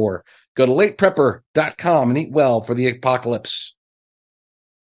 $777 or more. Go to lateprepper.com and eat well for the apocalypse.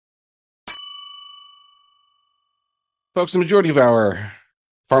 Folks, the majority of our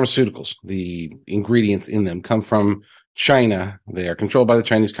pharmaceuticals, the ingredients in them, come from China. They are controlled by the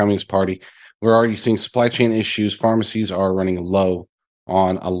Chinese Communist Party. We're already seeing supply chain issues. Pharmacies are running low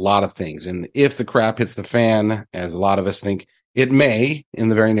on a lot of things. And if the crap hits the fan, as a lot of us think it may in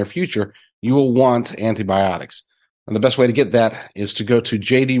the very near future, you will want antibiotics. And the best way to get that is to go to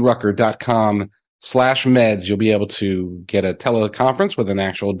jdrucker.com/meds. You'll be able to get a teleconference with an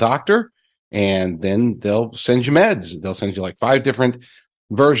actual doctor, and then they'll send you meds. They'll send you like 5 different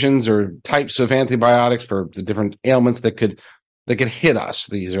versions or types of antibiotics for the different ailments that could hit us.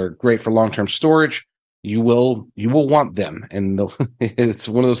 These are great for long-term storage. You will want them, and it's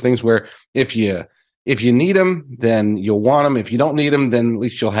one of those things where if you need them, then you'll want them. If you don't need them, then at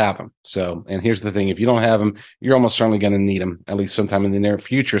least you'll have them. So, and here's the thing: if you don't have them, you're almost certainly going to need them at least sometime in the near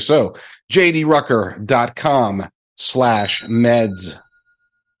future. So, jdrucker.com/meds.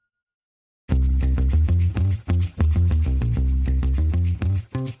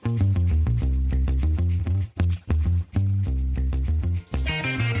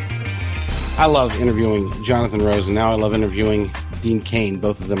 I love interviewing Jonathan Rose, and now I love interviewing Dean Cain.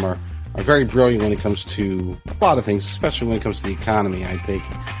 Both of them are very brilliant when it comes to a lot of things, especially when it comes to the economy. I take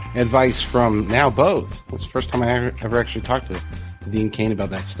advice from now both. That's the first time I ever actually talked to Dean Cain about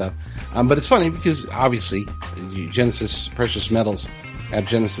that stuff. But it's funny because obviously Genesis Precious Metals at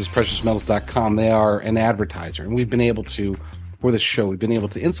genesispreciousmetals.com, they are an advertiser. And we've been able to, for this show, we've been able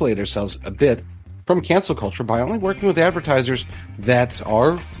to insulate ourselves a bit from cancel culture by only working with advertisers that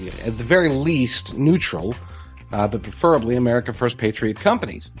are, at the very least, neutral, but preferably America First Patriot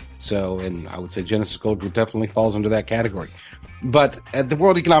companies. So, and I would say Genesis Gold Group definitely falls under that category. But at the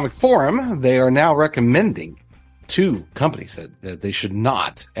World Economic Forum, they are now recommending to companies that they should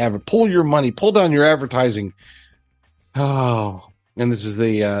not pull your money, pull down your advertising. Oh, and this is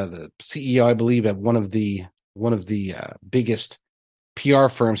the CEO, I believe, at one of the biggest PR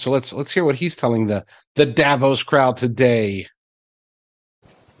firm. So let's hear what he's telling the Davos crowd today.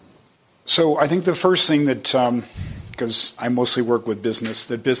 So I think the first thing that, because I mostly work with business,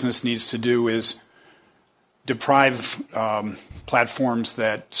 that business needs to do is deprive platforms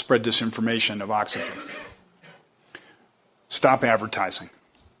that spread disinformation of oxygen. Stop advertising.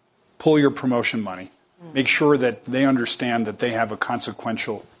 Pull your promotion money. Make sure that they understand that they have a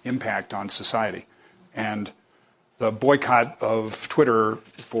consequential impact on society. And the boycott of Twitter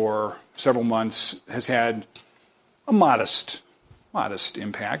for several months has had a modest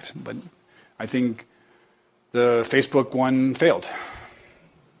impact, but I think the Facebook one failed.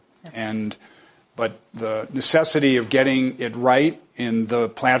 But the necessity of getting it right in the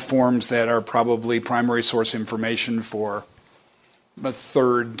platforms that are probably primary source information for a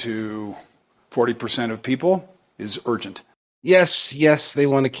third to 40% of people is urgent. Yes, they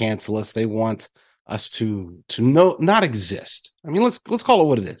want to cancel us. They want us to not exist. I mean, let's call it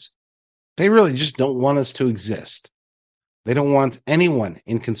what it is. They really just don't want us to exist. They don't want anyone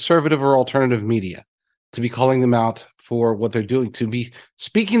in conservative or alternative media to be calling them out for what they're doing, to be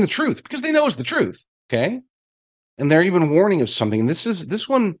speaking the truth, because they know it's the truth. Okay. And they're even warning of something. And this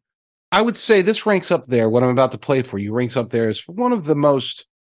one, I would say this ranks up there. What I'm about to play for you ranks up there as one of the most,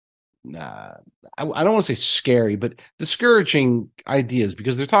 I don't want to say scary, but discouraging ideas,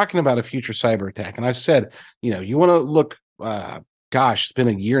 because they're talking about a future cyber attack. And I've said, you want to look gosh, it's been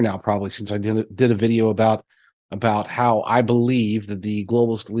a year now probably since I did a video about how I believe that the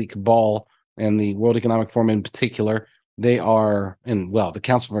globalist elite cabal and the World Economic Forum in particular, they are, and well, the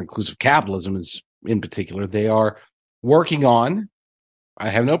Council for Inclusive Capitalism is in particular, they are working on, I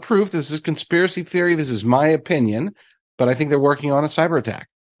have no proof, this is conspiracy theory, this is my opinion, but I think they're working on a cyber attack.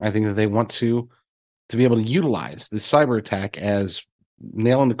 I think that they want to be able to utilize this cyber attack as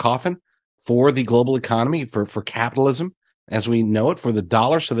nail in the coffin for the global economy, for capitalism as we know it, for the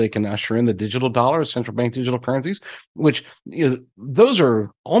dollar, so they can usher in the digital dollar, central bank digital currencies, which those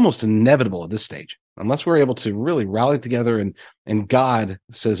are almost inevitable at this stage, unless we're able to really rally together and God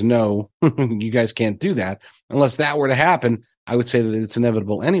says, no, you guys can't do that. Unless that were to happen, I would say that it's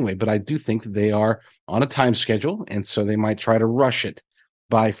inevitable anyway, but I do think that they are on a time schedule, and so they might try to rush it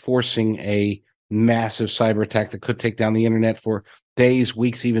by forcing a massive cyber attack that could take down the internet for days,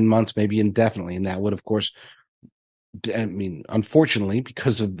 weeks, even months, maybe indefinitely. And that would, of course, I mean, unfortunately,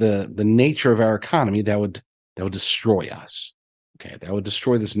 because of the nature of our economy, that would destroy us. Okay, that would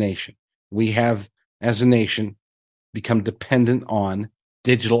destroy this nation. We have, as a nation, become dependent on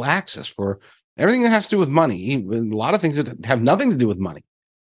digital access for everything that has to do with money. A lot of things that have nothing to do with money.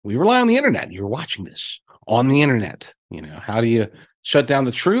 We rely on the internet. You're watching this on the internet. How do you shut down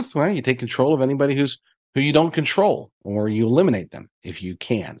the truth? Well, you take control of anybody who you don't control, or you eliminate them if you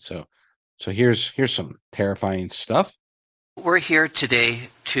can. So here's some terrifying stuff. We're here today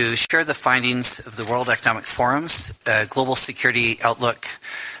to share the findings of the World Economic Forum's Global Security Outlook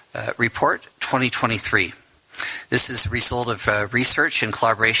Report 2023. This is a result of research in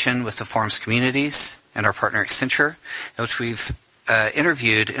collaboration with the forum's communities and our partner Accenture, in which we've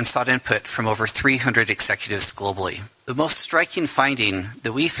interviewed and sought input from over 300 executives globally. The most striking finding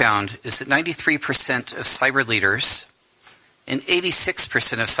that we found is that 93% of cyber leaders and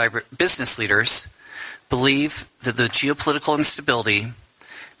 86% of cyber business leaders believe that the geopolitical instability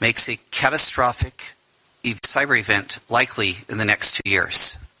makes a catastrophic cyber event likely in the next 2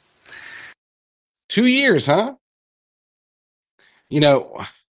 years. 2 years, huh?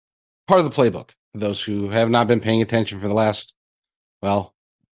 Part of the playbook, for those who have not been paying attention for the last,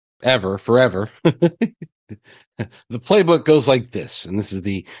 forever. The playbook goes like this, and this is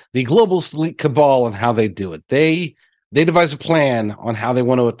the global elite cabal and how they do it. They devise a plan on how they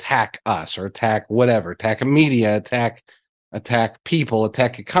want to attack us, or attack whatever, attack media, attack people,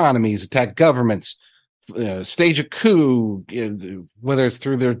 attack economies, attack governments, stage a coup, whether it's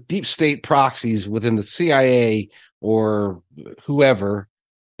through their deep state proxies within the CIA or whoever,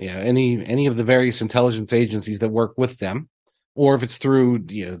 any of the various intelligence agencies that work with them, or if it's through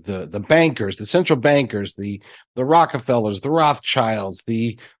the bankers, the central bankers, the Rockefellers, the Rothschilds,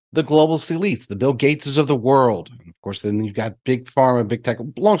 the globalist elites, the Bill Gateses of the world. And of course, then you've got big pharma, big tech.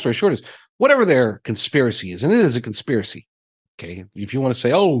 Long story short is whatever their conspiracy is, and it is a conspiracy. Okay, if you want to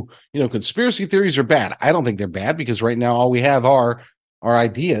say, conspiracy theories are bad, I don't think they're bad, because right now all we have are our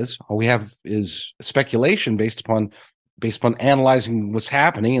ideas. All we have is speculation based upon analyzing what's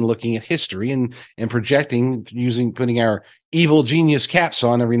happening and looking at history and projecting, putting our evil genius caps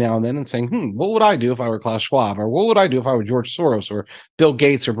on every now and then and saying, what would I do if I were Klaus Schwab? Or what would I do if I were George Soros or Bill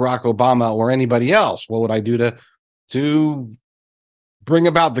Gates or Barack Obama or anybody else? What would I do to bring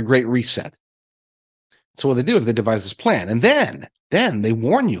about the Great Reset? So what they do is they devise this plan, and then they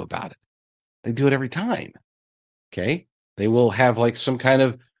warn you about it. They do it every time. Okay? They will have like some kind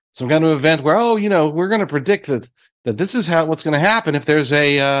of event where, we're going to predict that this is what's going to happen if there's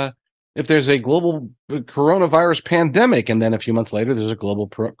a global coronavirus pandemic, and then a few months later there's a global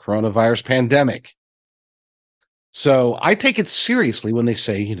coronavirus pandemic. So I take it seriously when they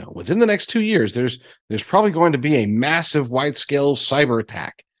say, within the next 2 years there's probably going to be a massive wide-scale cyber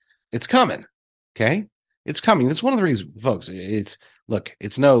attack. It's coming. Okay? It's coming. That's one of the reasons, folks. It's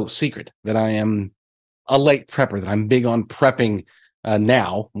no secret that I am a late prepper, that I'm big on prepping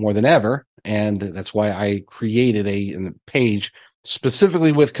now more than ever. And that's why I created a page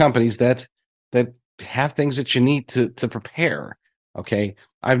specifically with companies that have things that you need to prepare. Okay.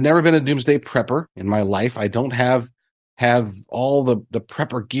 I've never been a doomsday prepper in my life. I don't have all the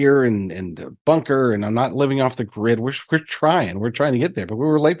prepper gear and bunker, and I'm not living off the grid. We're trying to get there, but we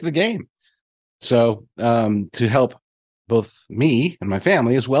were late to the game. So, to help both me and my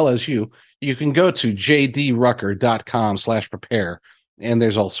family, as well as you can go to jdrucker.com/prepare. And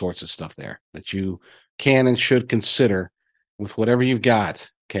there's all sorts of stuff there that you can and should consider with whatever you've got.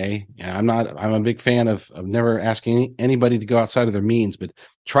 Okay. I'm a big fan of never asking anybody to go outside of their means, but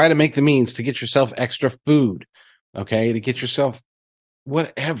try to make the means to get yourself extra food. Okay. To get yourself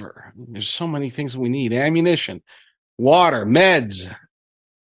whatever. There's so many things that we need: ammunition, water, meds.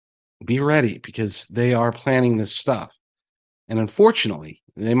 Be ready, because they are planning this stuff. And unfortunately,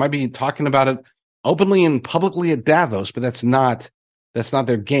 they might be talking about it openly and publicly at Davos, but that's not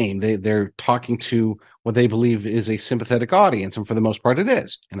their game. They're talking to what they believe is a sympathetic audience, and for the most part it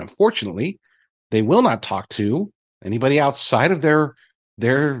is. And unfortunately, they will not talk to anybody outside of their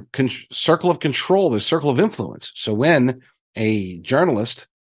circle of control, their circle of influence. So when a journalist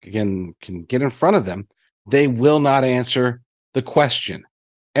can get in front of them, they will not answer the question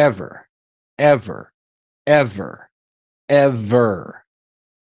ever, ever, ever, ever.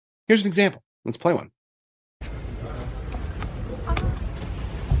 Here's an example. Let's play one.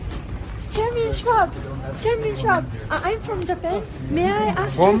 Chairman Schwab, I'm from Japan. May I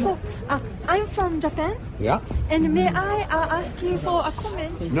ask you for... I'm from Japan. Yeah. And may I ask you for a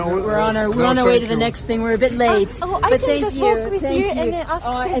comment? No, we're on our way to the next thing. We're a bit late. I can just walk with you and ask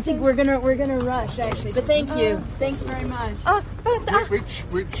questions. I think we're gonna rush actually. But thank you. Thanks very much.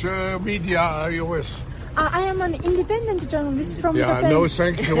 Which media are you with? I am an independent journalist from Japan. No,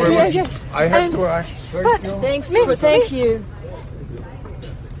 thank you very much. Yes. I have to ask. Thank you.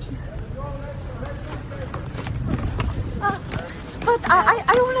 But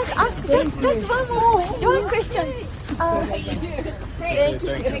I want to ask just one question. Thank you.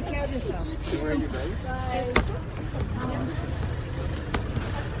 Take care of yourself. Where are you based?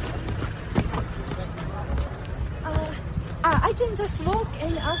 I can just walk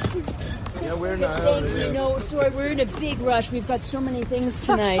and ask you. Yeah, we're not. Thank you. No, sorry, we're in a big rush. We've got so many things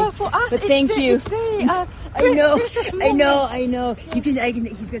tonight. But for us, thank you. It's very precious moment. I know.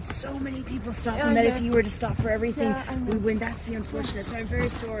 He's got so many people stopping that if you were to stop for everything, we win. That's the unfortunate. So I'm very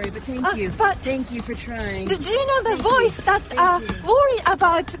sorry, but thank you. But thank you for trying. Do you know the voice that worry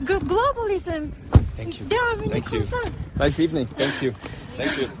about globalism? Thank you. There are many concerns. Nice evening. Thank you.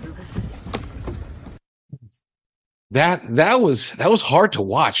 Thank you. That was hard to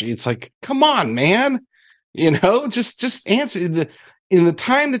watch. It's like, come on, man, just answer in the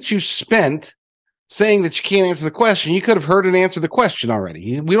time that you spent saying that you can't answer the question. You could have heard and answered the question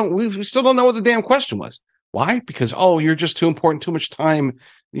already. We still don't know what the damn question was. Why? Because you're just too important, too much time.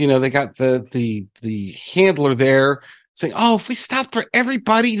 They got the handler there saying, if we stop for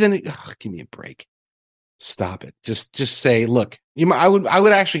everybody, then give me a break. Stop it. Just say, look, I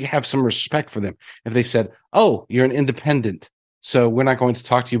would actually have some respect for them if they said, you're an independent, so we're not going to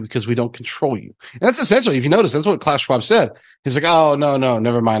talk to you because we don't control you. And that's essentially, if you notice, that's what Klaus Schwab said. He's like, no,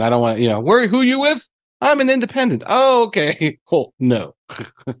 never mind. I don't want to, who are you with? I'm an independent. Oh, okay. Cool. No.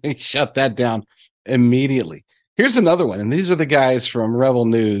 He shut that down immediately. Here's another one. And these are the guys from Rebel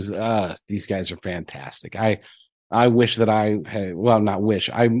News. These guys are fantastic. I wish that I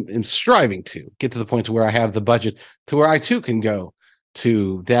am striving to get to the point to where I have the budget to where I too can go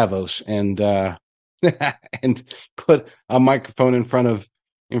to Davos and and put a microphone in front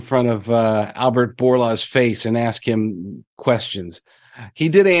of Albert Bourla's face and ask him questions. He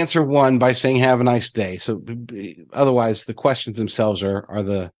did answer one by saying, "Have a nice day." So otherwise, the questions themselves are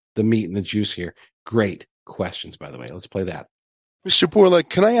the meat and the juice here. Great questions, by the way. Let's play that. Mr. Bourla,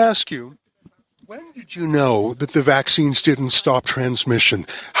 can I ask you, when did you know that the vaccines didn't stop transmission?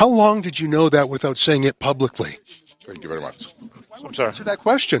 How long did you know that without saying it publicly? Thank you very much. I'm sorry. Answer that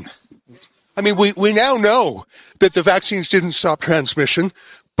question. I mean, we now know that the vaccines didn't stop transmission,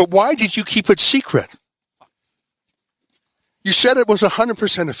 but why did you keep it secret? You said it was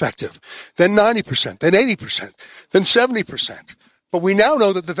 100% effective, then 90%, then 80%, then 70%. But we now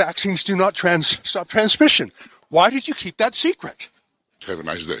know that the vaccines do not stop transmission. Why did you keep that secret? Have a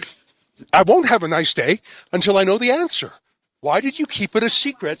nice day. I won't have a nice day until I know the answer. Why did you keep it a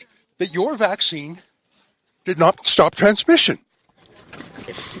secret that your vaccine did not stop transmission?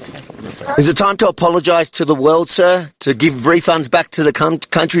 Is it time to apologise to the world, sir? To give refunds back to the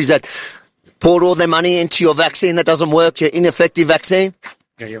countries that poured all their money into your vaccine that doesn't work, your ineffective vaccine?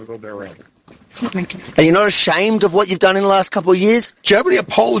 Yeah, you have a little bit around. Are you not ashamed of what you've done in the last couple of years? Do you have any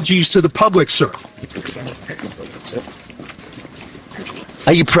apologies to the public, sir?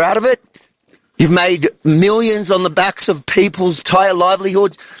 Are you proud of it? You've made millions on the backs of people's entire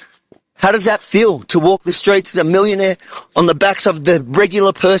livelihoods. How does that feel to walk the streets as a millionaire on the backs of the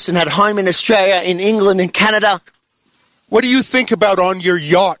regular person at home in Australia, in England, in Canada? What do you think about on your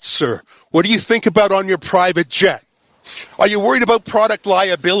yacht, sir? What do you think about on your private jet? Are you worried about product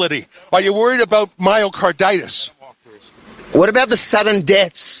liability? Are you worried about myocarditis? What about the sudden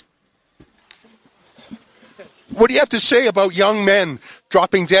deaths? What do you have to say about young men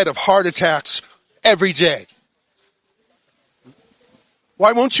dropping dead of heart attacks every day?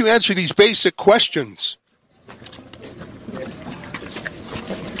 Why won't you answer these basic questions?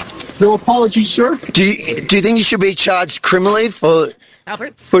 No apology, sir. Do you think you should be charged criminally for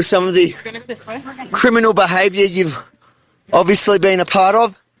some of the criminal behaviour obviously been a part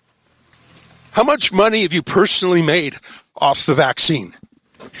of. How much money have you personally made off the vaccine?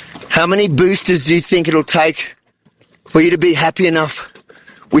 How many boosters do you think it'll take for you to be happy enough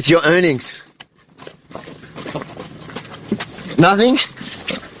with your earnings? Nothing?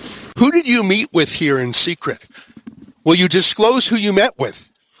 Who did you meet with here in secret? Will you disclose who you met with?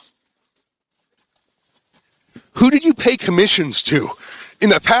 Who did you pay commissions to? In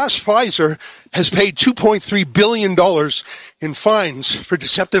the past, Pfizer has paid $2.3 billion in fines for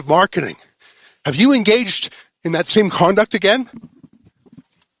deceptive marketing. Have you engaged in that same conduct again?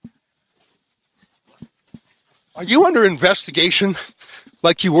 Are you under investigation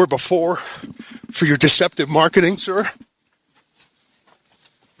like you were before for your deceptive marketing, sir?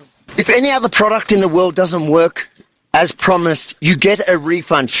 If any other product in the world doesn't work as promised, you get a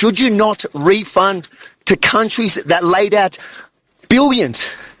refund. Should you not refund to countries that laid out billions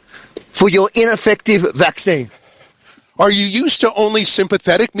for your ineffective vaccine? Are you used to only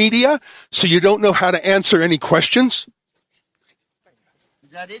sympathetic media, so you don't know how to answer any questions?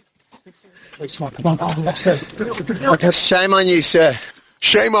 Is that it? Shame on you, sir.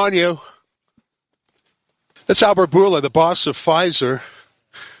 Shame on you. That's Albert Bourla, the boss of Pfizer.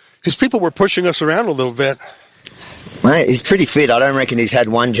 His people were pushing us around a little bit. Mate, he's pretty fit. I don't reckon he's had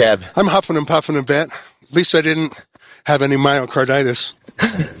one jab. I'm huffing and puffing a bit. At least I didn't have any myocarditis.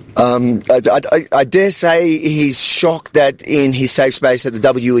 I dare say he's shocked that in his safe space at the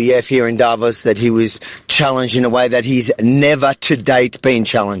WEF here in Davos that he was challenged in a way that he's never to date been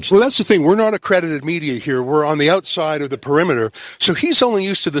challenged. Well, that's the thing. We're not accredited media here. We're on the outside of the perimeter. So he's only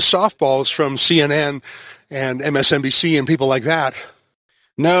used to the softballs from CNN and MSNBC and people like that.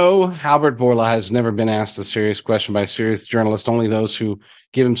 No, Albert Bourla has never been asked a serious question by a serious journalist, only those who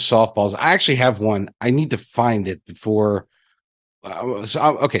give him softballs. I actually have one. I need to find it before...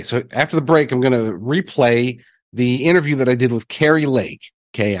 Okay, so after the break, I'm going to replay the interview that I did with Carrie Lake.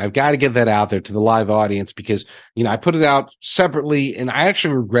 Okay, I've got to get that out there to the live audience because, I put it out separately, and I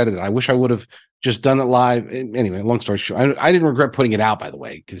actually regretted it. I wish I would have just done it live. Anyway, long story short, I didn't regret putting it out, by the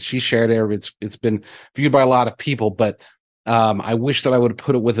way, because she shared it. It's been viewed by a lot of people, but I wish that I would have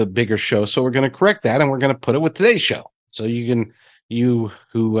put it with a bigger show. So we're going to correct that, and we're going to put it with today's show. So you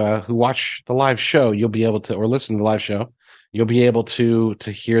who watch the live show, you'll be able to, or listen to the live show, you'll be able to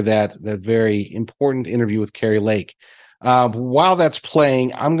hear that very important interview with Carrie Lake. While that's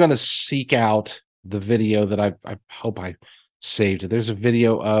playing, I'm going to seek out the video that I hope I saved. There's a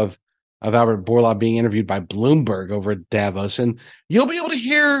video of Albert Bourla being interviewed by Bloomberg over at Davos, and you'll be able to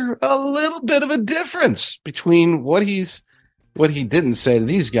hear a little bit of a difference between what he didn't say to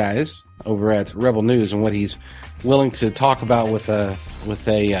these guys over at Rebel News and what he's willing to talk about with a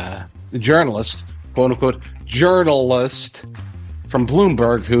journalist, quote unquote journalist from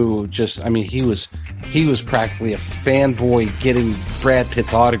Bloomberg, who he was practically a fanboy getting Brad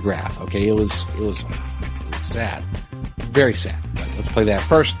Pitt's autograph. Okay, it was sad, very sad. But let's play that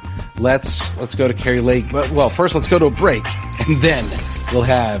first. Let's go to Carrie Lake. But well, first let's go to a break, and then we'll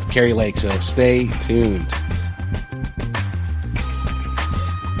have Carrie Lake. So stay tuned.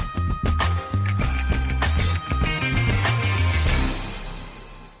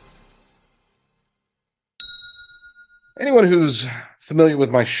 Anyone who's familiar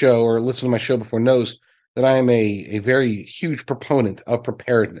with my show or listened to my show before knows that I am a very huge proponent of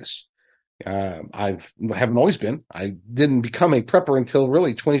preparedness. I haven't always been. I didn't become a prepper until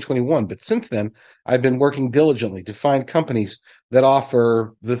really 2021, but since then, I've been working diligently to find companies that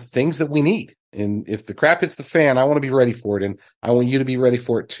offer the things that we need. And if the crap hits the fan, I want to be ready for it, and I want you to be ready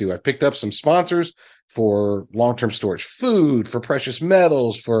for it too. I've picked up some sponsors for long-term storage food, for precious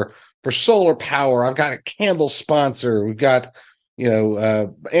metals, for solar power. I've got a candle sponsor. We've got,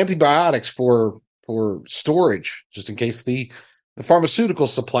 antibiotics for storage, just in case the pharmaceutical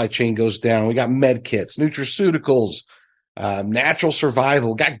supply chain goes down. We got med kits, nutraceuticals, natural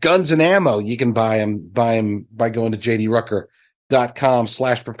survival. We got guns and ammo. You can buy them by going to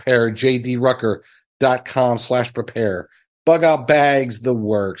jdrucker.com/prepare, jdrucker.com/prepare. Bug out bags, the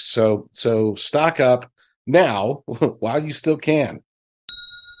works. So stock up now while you still can.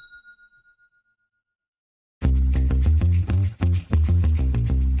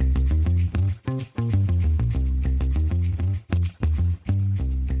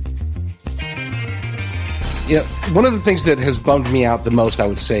 One of the things that has bummed me out the most, I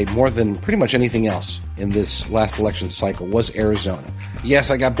would say, more than pretty much anything else in this last election cycle, was Arizona. Yes,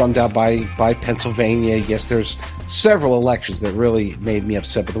 I got bummed out by Pennsylvania. Yes, there's several elections that really made me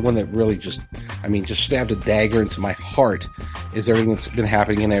upset, but the one that really just stabbed a dagger into my heart is everything that's been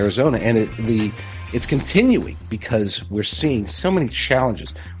happening in Arizona. And it's continuing because we're seeing so many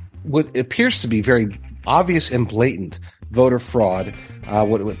challenges. What appears to be very obvious and blatant voter fraud,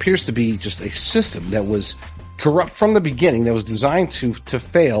 what appears to be just a system that was corrupt from the beginning, that was designed to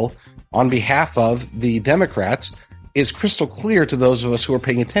fail on behalf of the Democrats, is crystal clear to those of us who are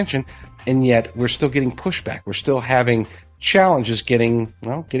paying attention, and yet we're still getting pushback. We're still having challenges getting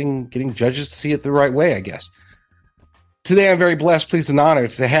judges to see it the right way, I guess. Today, I'm very blessed, pleased, and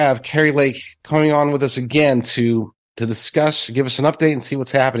honored to have Kari Lake coming on with us again to discuss, give us an update, and see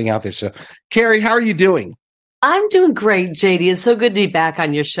what's happening out there. So, Kari, how are you doing? I'm doing great, JD. It's so good to be back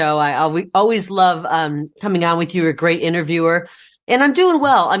on your show. I always love coming on with you. You're a great interviewer, and I'm doing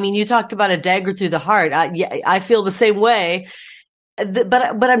well. I mean, you talked about a dagger through the heart. I feel the same way,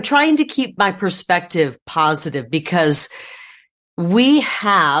 but I'm trying to keep my perspective positive because we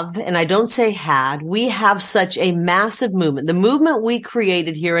have, and I don't say had, we have such a massive movement. The movement we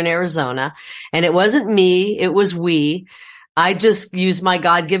created here in Arizona, and it wasn't me, it was we. I just used my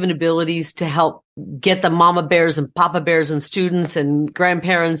God-given abilities to help get the mama bears and papa bears and students and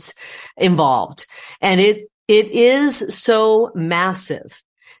grandparents involved. And it is so massive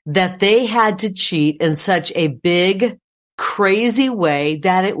that they had to cheat in such a big, crazy way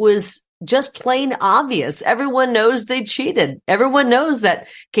that it was just plain obvious. Everyone knows they cheated. Everyone knows that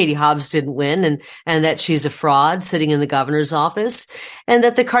Katie Hobbs didn't win and that she's a fraud sitting in the governor's office, and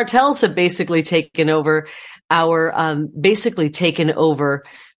that the cartels have basically taken over our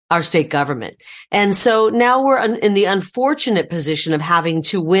state government. And so now we're in the unfortunate position of having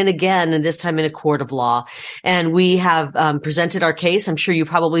to win again, and this time in a court of law. And we have presented our case. I'm sure you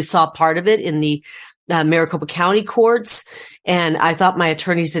probably saw part of it in the Maricopa County courts. And I thought my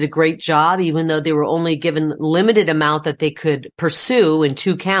attorneys did a great job, even though they were only given limited amount that they could pursue in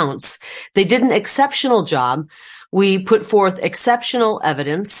 2 counts. They did an exceptional job. We put forth exceptional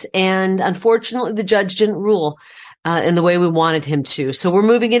evidence, and unfortunately the judge didn't rule in the way we wanted him to. So we're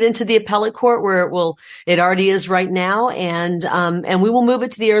moving it into the appellate court where it already is right now. And we will move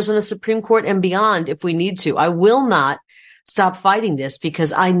it to the Arizona Supreme Court and beyond if we need to. I will not stop fighting this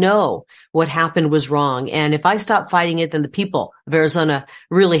because I know what happened was wrong. And if I stop fighting it, then the people of Arizona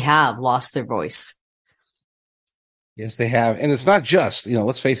really have lost their voice. Yes, they have. And it's not just,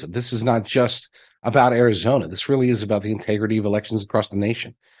 let's face it, this is not just about Arizona. This really is about the integrity of elections across the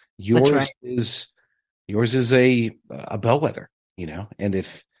nation. Yours is a bellwether, and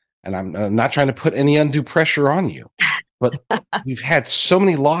I'm not trying to put any undue pressure on you, but we've had so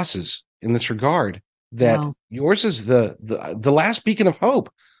many losses in this regard that yours is the last beacon of hope.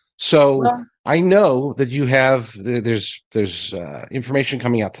 So I know that you have, there's information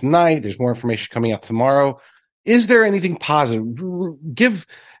coming out tonight. There's more information coming out tomorrow. Is there anything positive?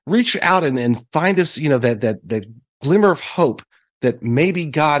 Reach out and find us, that glimmer of hope that maybe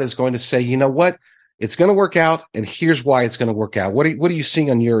God is going to say, you know what, it's going to work out, and here's why it's going to work out. What are you seeing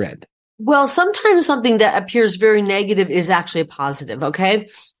on your end? Well, sometimes something that appears very negative is actually a positive, okay?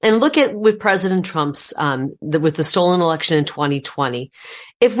 And look at with President Trump's, with the stolen election in 2020.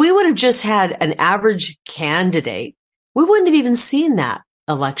 If we would have just had an average candidate, we wouldn't have even seen that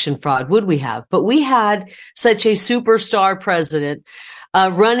election fraud, would we have? But we had such a superstar president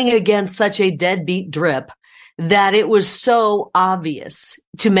running against such a deadbeat drip that it was so obvious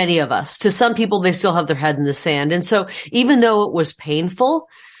to many of us. To some people, they still have their head in the sand. And so even though it was painful,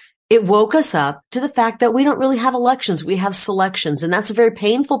 it woke us up to the fact that we don't really have elections. We have selections. And that's a very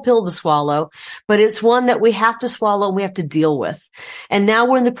painful pill to swallow, but it's one that we have to swallow and we have to deal with. And now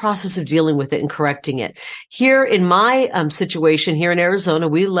we're in the process of dealing with it and correcting it. Here in my situation here in Arizona,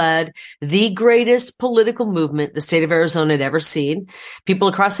 we led the greatest political movement the state of Arizona had ever seen. People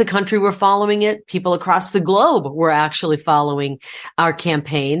across the country were following it. People across the globe were actually following our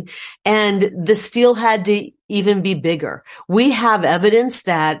campaign. And the steel had to even be bigger. We have evidence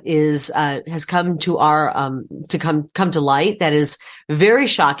that has come to our come to light that is very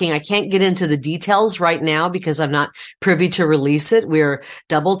shocking. I can't get into the details right now because I'm not privy to release it. We're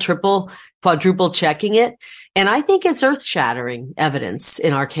double, triple, quadruple checking it. And I think it's earth-shattering evidence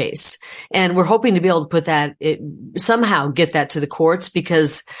in our case. And we're hoping to be able to somehow get that to the courts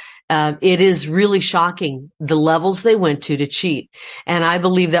because it is really shocking the levels they went to cheat. And I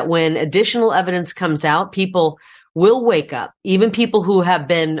believe that when additional evidence comes out, people will wake up, even people who have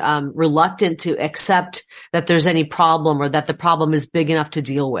been reluctant to accept that there's any problem or that the problem is big enough to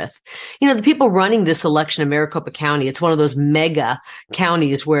deal with. The people running this election in Maricopa County, it's one of those mega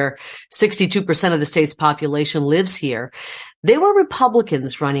counties where 62% of the state's population lives here. They were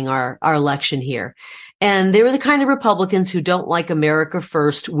Republicans running our election here. And they were the kind of Republicans who don't like America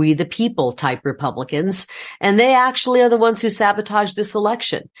first, we the people type Republicans. And they actually are the ones who sabotaged this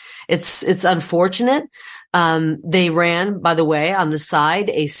election. It's unfortunate. They ran, by the way, on the side,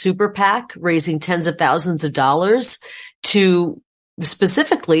 a super PAC raising tens of thousands of dollars to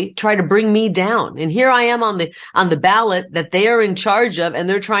specifically try to bring me down. And here I am on the ballot that they are in charge of, and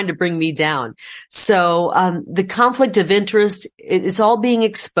they're trying to bring me down. So, the conflict of interest, it's all being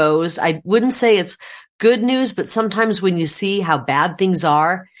exposed. I wouldn't say it's good news, but sometimes when you see how bad things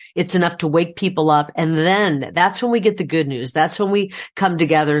are, it's enough to wake people up. And then that's when we get the good news. That's when we come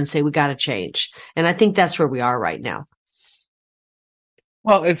together and say, we got to change. And I think that's where we are right now.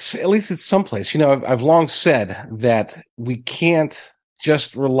 Well, at least it's someplace. I've long said that we can't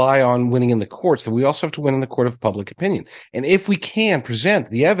just rely on winning in the courts, that we also have to win in the court of public opinion. And if we can present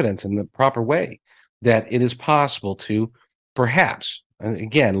the evidence in the proper way, that it is possible to perhaps,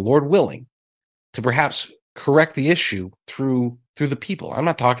 again, Lord willing, to perhaps correct the issue through the people. I'm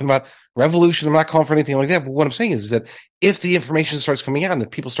not talking about revolution. I'm not calling for anything like that. But what I'm saying is that if the information starts coming out and if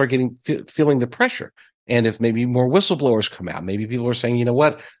people start feeling the pressure, and if maybe more whistleblowers come out, maybe people are saying, you know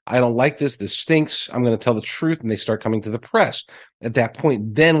what, I don't like this. This stinks. I'm going to tell the truth. And they start coming to the press. At that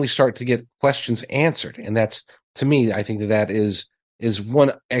point, then we start to get questions answered. And that's, to me, I think that is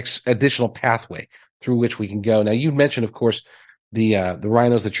one additional pathway through which we can go. Now, you mentioned, of course, the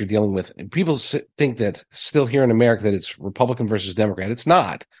rhinos that you're dealing with. And people think that still here in America that it's Republican versus Democrat. It's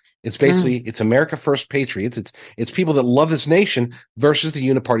not. It's basically it's America First patriots. It's people that love this nation versus the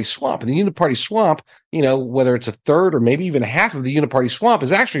uniparty swamp. And the uniparty swamp, whether it's a third or maybe even half of the uniparty swamp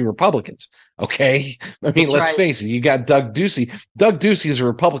is actually Republicans. Okay, I mean, let's face it. You got Doug Ducey. Doug Ducey is a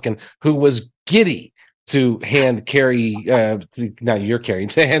Republican who was giddy to hand Carrie, to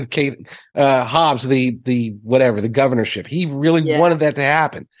hand Kate Hobbs the governorship. He really wanted that to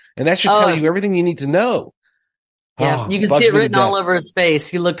happen, and that should tell you everything you need to know. Yeah, you can see it written all over his face.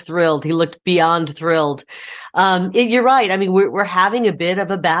 He looked thrilled. He looked beyond thrilled. You're right. I mean, we're having a bit of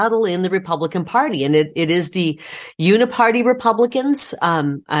a battle in the Republican Party, and it is the uniparty Republicans.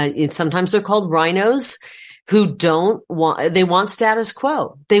 Sometimes they're called rhinos, who they want status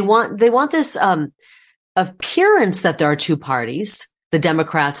quo. They want this appearance that there are two parties, the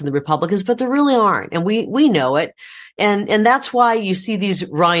Democrats and the Republicans, but there really aren't, and we know it. And that's why you see these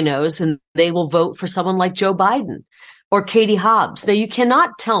rhinos, and they will vote for someone like Joe Biden or Katie Hobbs. Now, you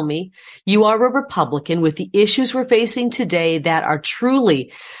cannot tell me you are a Republican with the issues we're facing today that are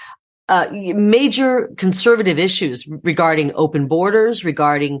truly major conservative issues regarding open borders,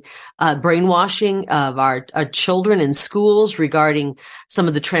 regarding brainwashing of our children in schools, regarding some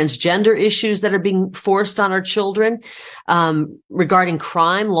of the transgender issues that are being forced on our children, regarding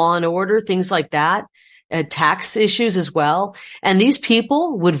crime, law and order, things like that. Tax issues as well. And these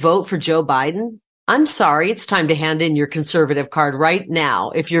people would vote for Joe Biden. I'm sorry, it's time to hand in your conservative card right now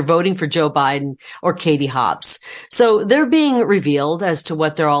if you're voting for Joe Biden or Katie Hobbs. So they're being revealed as to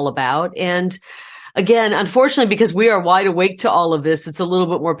what they're all about. And again, unfortunately, because we are wide awake to all of this, it's a little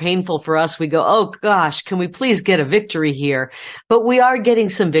bit more painful for us. We go, oh gosh, can we please get a victory here? But we are getting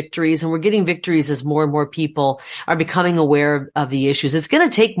some victories, and we're getting victories as more and more people are becoming aware of the issues. It's going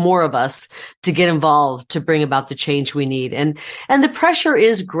to take more of us to get involved to bring about the change we need. And the pressure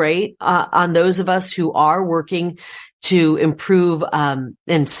is great on those of us who are working to improve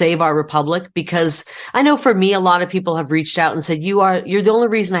and save our republic, because I know for me, a lot of people have reached out and said, you're the only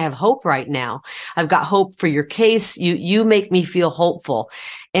reason I have hope right now. I've got hope for your case. You make me feel hopeful.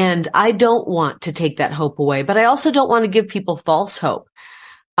 And I don't want to take that hope away, but I also don't want to give people false hope.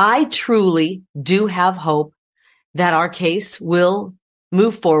 I truly do have hope that our case will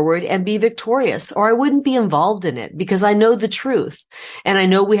move forward and be victorious, or I wouldn't be involved in it, because I know the truth. And I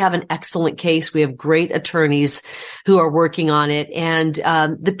know we have an excellent case. We have great attorneys who are working on it, and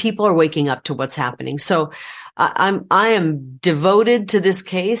the people are waking up to what's happening. So I am devoted to this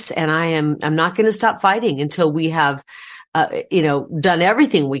case, and I'm not going to stop fighting until we have, done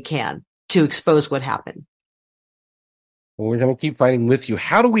everything we can to expose what happened. Well, we're going to keep fighting with you.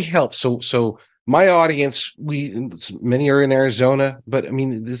 How do we help? So my audience, many are in Arizona, but I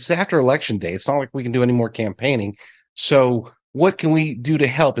mean, this is after election day. It's not like we can do any more campaigning. So what can we do to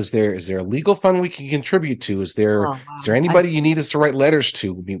help? Is there a legal fund we can contribute to? Is there anybody you need us to write letters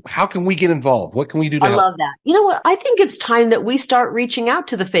to? I mean, how can we get involved? What can we do to help? I love that. You know what? I think it's time that we start reaching out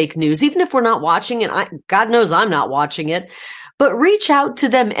to the fake news, even if we're not watching it. God knows I'm not watching it, but reach out to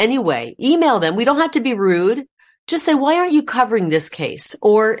them anyway. Email them. We don't have to be rude. Just say, why aren't you covering this case?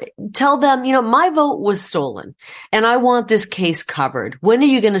 Or tell them, my vote was stolen and I want this case covered. When are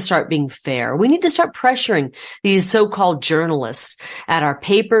you going to start being fair? We need to start pressuring these so-called journalists at our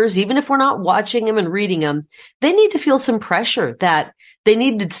papers. Even if we're not watching them and reading them, they need to feel some pressure that they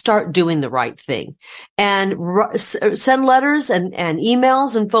need to start doing the right thing, and send letters and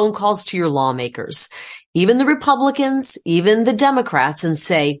emails and phone calls to your lawmakers. even the Republicans, even the Democrats, and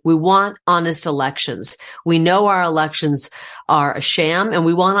say, we want honest elections. We know our elections are a sham and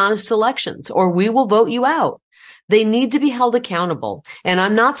we want honest elections, or we will vote you out. They need to be held accountable. And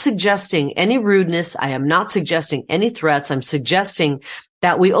I'm not suggesting any rudeness. I am not suggesting any threats. I'm suggesting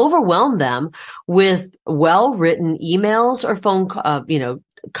that we overwhelm them with well-written emails or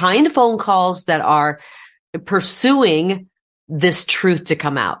kind phone calls that are pursuing this truth to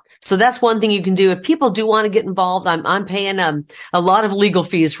come out. So that's one thing you can do. If people do want to get involved, I'm paying a lot of legal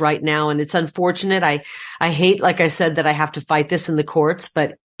fees right now, and it's unfortunate. I hate, like I said, that I have to fight this in the courts,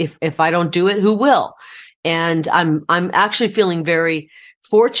 but if I don't do it, who will? And I'm actually feeling very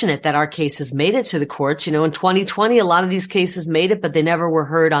fortunate that our case has made it to the courts. In 2020, a lot of these cases made it, but they never were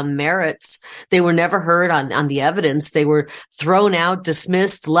heard on merits. They were never heard on the evidence. They were thrown out,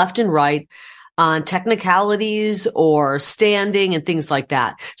 dismissed left and right on technicalities or standing and things like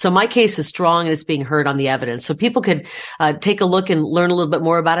that. So my case is strong and it's being heard on the evidence. So people could take a look and learn a little bit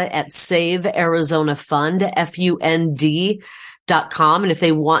more about it at Save Arizona Fund, FUND.com. And if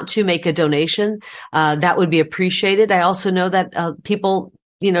they want to make a donation, that would be appreciated. I also know that people,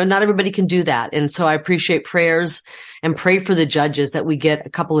 not everybody can do that. And so I appreciate prayers and pray for the judges, that we get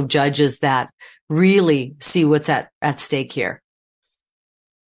a couple of judges that really see what's at stake here.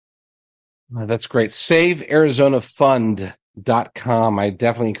 That's great. SaveArizonaFund.com. I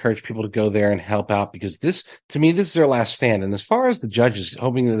definitely encourage people to go there and help out, because this is their last stand. And as far as the judges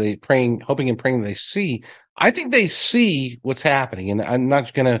hoping and praying that they see, I think they see what's happening. And I'm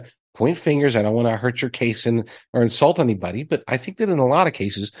not going to point fingers. I don't want to hurt your case or insult anybody, but I think that in a lot of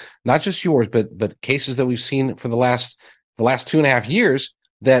cases, not just yours, but cases that we've seen for the last 2.5 years,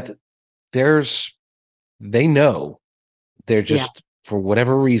 that they know they're just, for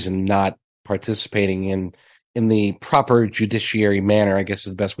whatever reason, not participating in the proper judiciary manner, I guess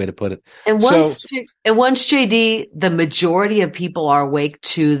is the best way to put it. And once JD, the majority of people are awake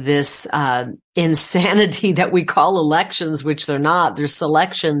to this insanity that we call elections, which they're not, they're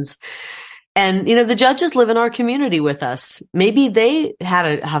selections. And, the judges live in our community with us. Maybe they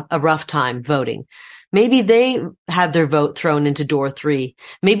had a rough time voting. Maybe they had their vote thrown into door 3.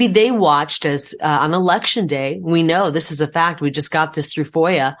 Maybe they watched as on election day. We know this is a fact. We just got this through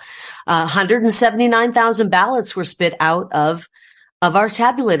FOIA. 179,000 ballots were spit out of our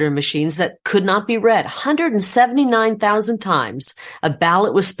tabulator machines that could not be read. 179,000 times a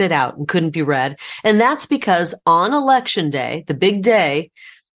ballot was spit out and couldn't be read. And that's because on election day, the big day,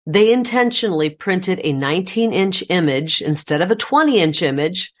 they intentionally printed a 19-inch image instead of a 20-inch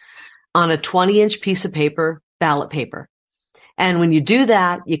image on a 20-inch piece of paper, ballot paper. And when you do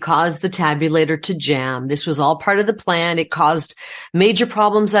that, you cause the tabulator to jam. This was all part of the plan. It caused major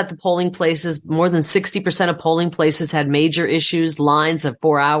problems at the polling places. More than 60% of polling places had major issues, lines of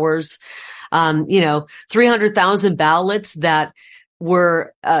 4 hours. 300,000 ballots that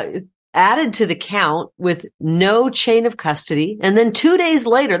were added to the count with no chain of custody. And then 2 days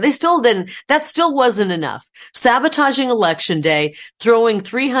later, that still wasn't enough. Sabotaging election day, throwing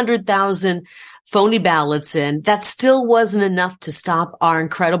 300,000 phony ballots in, that still wasn't enough to stop our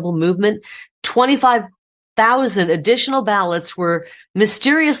incredible movement. 25,000 additional ballots were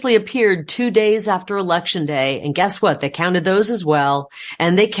mysteriously appeared 2 days after election day. And guess what? They counted those as well.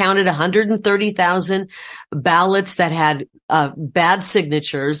 And they counted 130,000 ballots that had bad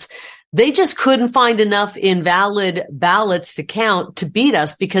signatures. They just couldn't find enough invalid ballots to count to beat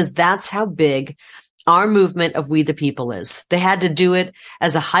us, because that's how big our movement of We the People is. They had to do it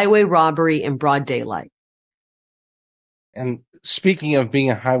as a highway robbery in broad daylight. And speaking of being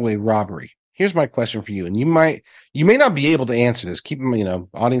a highway robbery, here's my question for you. And you may not be able to answer this.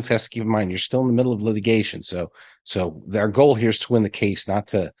 Audience has to keep in mind, you're still in the middle of litigation. So our goal here is to win the case, not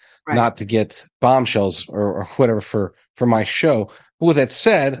to get bombshells or whatever for my show. But with that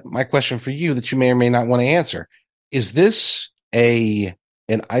said, my question for you that you may or may not want to answer, is this an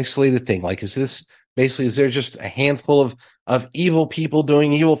isolated thing? Like, is there just a handful of evil people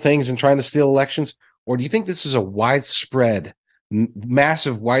doing evil things and trying to steal elections? Or do you think this is a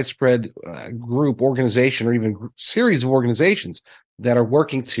massive widespread group, organization, or even series of organizations that are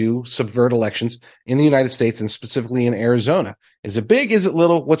working to subvert elections in the United States and specifically in Arizona? Is it big? Is it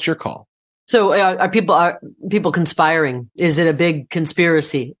little? What's your call? So are people conspiring? Is it a big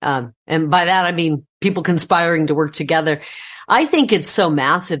conspiracy? And by that, I mean people conspiring to work together. I think it's so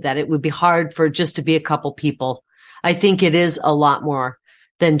massive that it would be hard for just to be a couple people. I think it is a lot more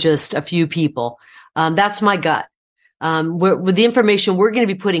than just a few people. That's my gut. With the information we're going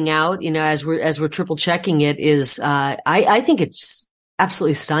to be putting out, as we're triple checking it, is I think it's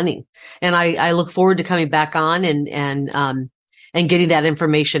absolutely stunning, and I look forward to coming back on and getting that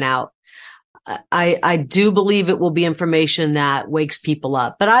information out. I do believe it will be information that wakes people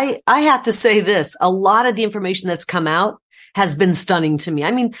up. But I have to say this, a lot of the information that's come out has been stunning to me.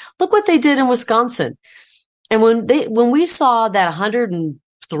 I mean, look what they did in Wisconsin. And when we saw that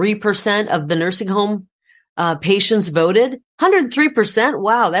 103% of the nursing home patients voted, 103%,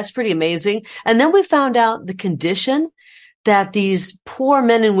 wow, that's pretty amazing. And then we found out the condition that these poor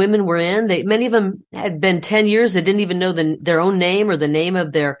men and women were in. Many of them had been 10 years. They didn't even know their own name or the name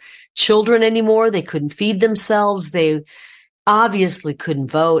of their children anymore. They couldn't feed themselves. They obviously couldn't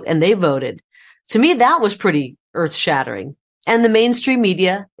vote, and they voted. To me, that was pretty earth-shattering. And the mainstream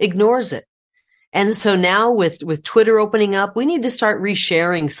media ignores it. And so now with Twitter opening up, we need to start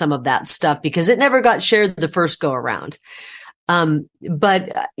resharing some of that stuff because it never got shared the first go around.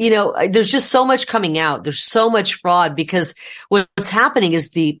 But there's just so much coming out. There's so much fraud because what's happening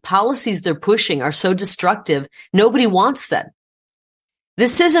is the policies they're pushing are so destructive. Nobody wants them.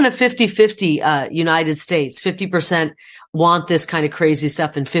 This isn't a 50-50 United States. 50% want this kind of crazy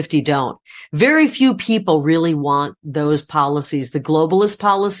stuff and 50 don't. Very few people really want those policies, the globalist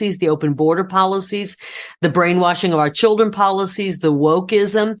policies, the open border policies, the brainwashing of our children policies, the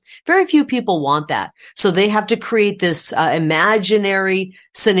wokeism. Very few people want that. So they have to create this imaginary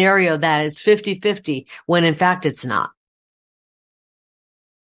scenario that it's 50-50 when in fact it's not.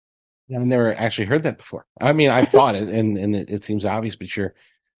 I've never actually heard that before. I mean, I've thought it, and it seems obvious, but sure.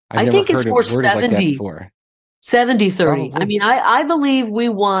 I think it's more 70. Like 70-30. I mean, I believe we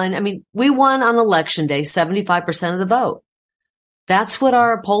won. I mean, we won on election day, 75% of the vote. That's what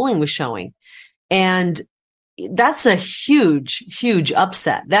our polling was showing. And that's a huge, huge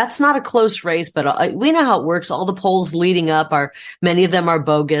upset. That's not a close race, but we know how it works. All the polls leading up many of them are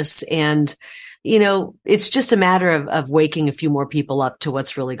bogus. And, it's just a matter of waking a few more people up to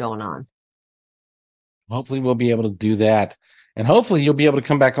what's really going on. Hopefully we'll be able to do that. And hopefully you'll be able to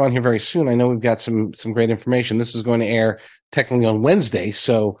come back on here very soon. I know we've got some great information. This is going to air technically on Wednesday,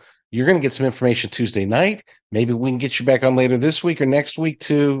 so you're going to get some information Tuesday night. Maybe we can get you back on later this week or next week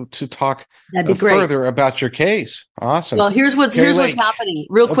to talk further about your case. Awesome. Well, here's what's happening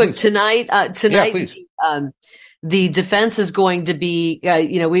real quick. Please. Tonight, the defense is going to be,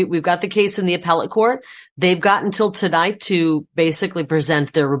 we've got the case in the appellate court. They've got until tonight to basically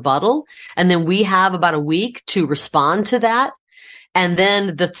present their rebuttal. And then we have about a week to respond to that. And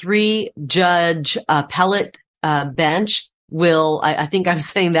then the 3-judge appellate bench will, I think I'm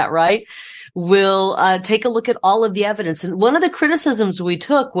saying that right, will take a look at all of the evidence. And one of the criticisms we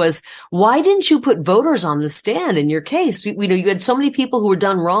took was, why didn't you put voters on the stand in your case? We know you had so many people who were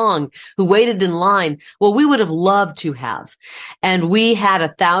done wrong, who waited in line. Well, we would have loved to have. And we had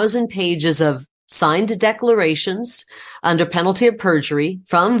 1,000 pages of signed declarations under penalty of perjury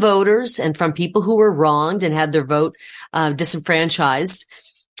from voters and from people who were wronged and had their vote disenfranchised.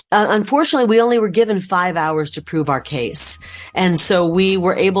 Unfortunately, we only were given 5 hours to prove our case. And so we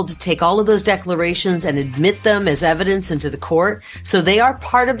were able to take all of those declarations and admit them as evidence into the court. So they are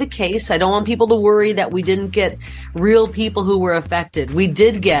part of the case. I don't want people to worry that we didn't get real people who were affected. We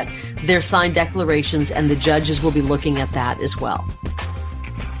did get their signed declarations, and the judges will be looking at that as well.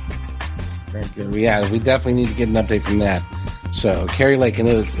 Very good. Yeah, we definitely need to get an update from that. So, Carrie Lake, and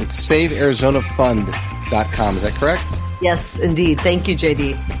it's SaveArizonaFund.com. Is that correct? Yes, indeed. Thank you,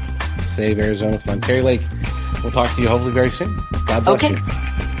 JD. Save Arizona Fund. Carrie Lake, we'll talk to you hopefully very soon. God bless you.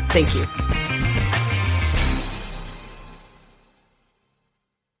 Thank you.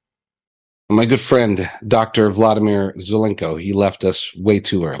 My good friend, Dr. Vladimir Zelenko, he left us way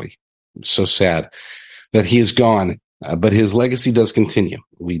too early. I'm so sad that he is gone, but his legacy does continue.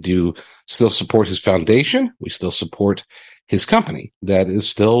 We do still support his foundation. We still support his company that is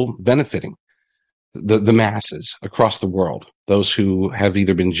still benefiting the masses across the world, those who have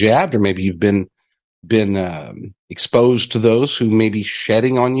either been jabbed or maybe you've been exposed to those who may be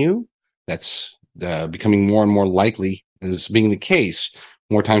shedding on you. That's becoming more and more likely as being the case.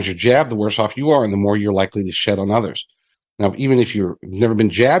 The more times you're jabbed, the worse off you are, and the more you're likely to shed on others. Now, even if you've never been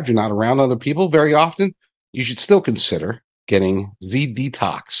jabbed, you're not around other people very often, you should still consider getting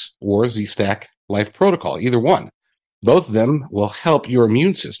Z-Detox or Z-Stack Life Protocol, either one. Both of them will help your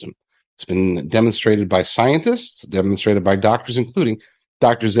immune system. It's been demonstrated by scientists, demonstrated by doctors, including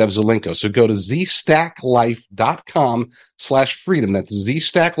Dr. Zev Zelenko. So go to zstacklife.com/freedom. That's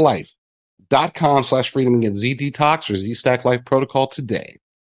zstacklife.com/freedom and get Z-Detox or Z-Stack Life Protocol today.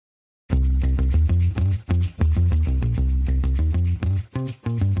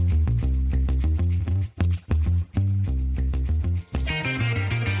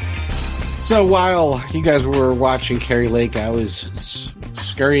 So while you guys were watching Carrie Lake, I was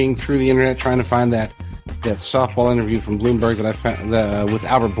scurrying through the internet trying to find that that softball interview from Bloomberg that I found with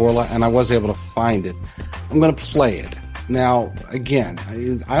Albert Bourla, and I was able to find it. I'm going to play it. Now, again,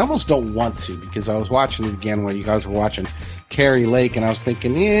 I almost don't want to, because I was watching it again while you guys were watching Kari Lake, and I was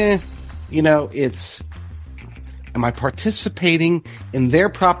thinking, am I participating in their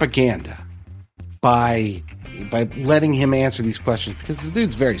propaganda by letting him answer these questions? Because the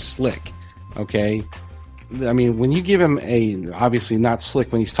dude's very slick, okay? I mean, when you give him obviously not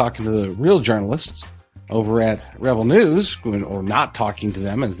slick when he's talking to the real journalists over at Rebel News, or not talking to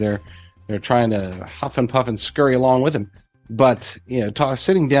them as they're trying to huff and puff and scurry along with him. But,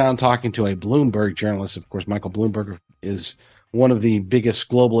 sitting down talking to a Bloomberg journalist, of course, Michael Bloomberg is one of the biggest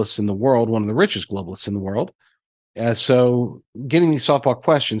globalists in the world, one of the richest globalists in the world. So getting these softball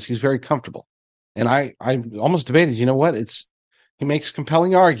questions, he's very comfortable. And I almost debated, he makes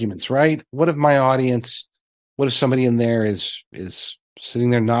compelling arguments, right? What if somebody in there is sitting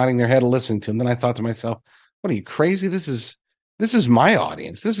there nodding their head and listening to him? Then I thought to myself, what are you, crazy? This is my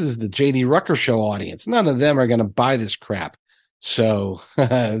audience. This is the J.D. Rucker show audience. None of them are going to buy this crap. So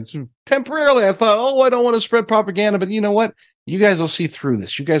temporarily I thought, I don't want to spread propaganda, but you know what? You guys will see through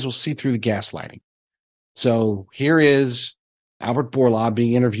this. You guys will see through the gaslighting. So here is Albert Bourla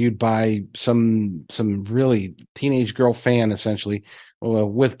being interviewed by some really teenage girl fan, essentially,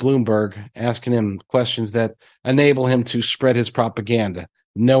 with Bloomberg, asking him questions that enable him to spread his propaganda,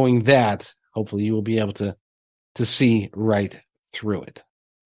 knowing that hopefully you will be able to see right through it.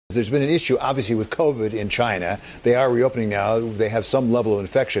 There's been an issue, obviously, with COVID in China. They are reopening now. They have some level of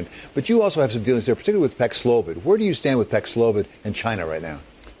infection. But you also have some dealings there, particularly with Paxlovid. Where do you stand with Paxlovid in China right now?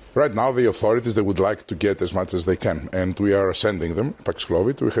 Right now, the authorities, they would like to get as much as they can, and we are sending them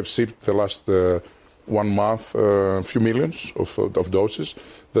Paxlovid. We have seen the last 1 month a few millions of doses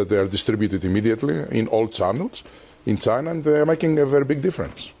that they are distributed immediately in all channels in China, and they are making a very big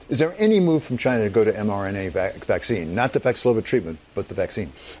difference. Is there any move from China to go to mRNA vaccine? Not the Paxlovid treatment, but the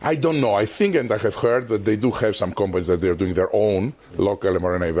vaccine? I don't know. I think, and I have heard that they do have some companies that they're doing their own local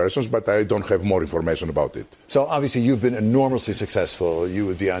mRNA versions, but I don't have more information about it. So obviously you've been enormously successful, you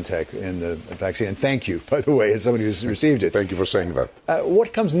with BioNTech, in the vaccine. And thank you, by the way, as somebody who's received it. Thank you for saying that.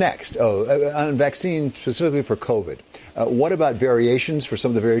 What comes next? On vaccine specifically for COVID. What about variations, for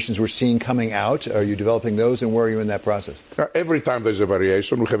some of the variations we're seeing coming out? Are you developing those, and where are you in that process? Every time there's a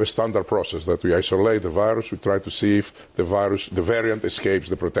variation, we have a standard process that we isolate the virus. We try to see if the variant escapes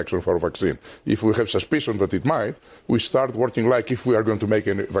the protection of our vaccine. If we have suspicion that it might, we start working like if we are going to make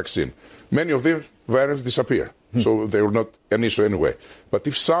a vaccine. Many of the variants disappear, so they are not an issue anyway. But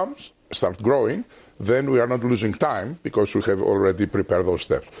if some start growing, then we are not losing time because we have already prepared those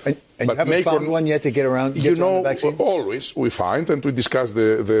steps. And you haven't found one yet to get around the vaccine? Always we find and we discuss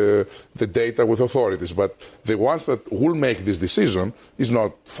the data with authorities. But the ones that will make this decision is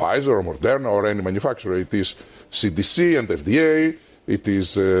not Pfizer or Moderna or any manufacturer. It is CDC and FDA. It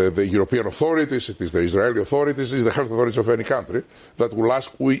is the European authorities. It is the Israeli authorities. It is the health authorities of any country that will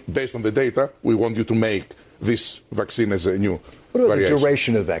ask, based on the data, we want you to make this vaccine as a new What about variation. The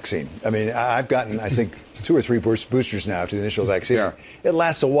duration of the vaccine? I mean, I've gotten, I think, 2 or 3 boosters now to the initial vaccine. Yeah. It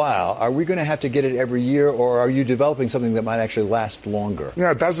lasts a while. Are we going to have to get it every year, or are you developing something that might actually last longer? Yeah,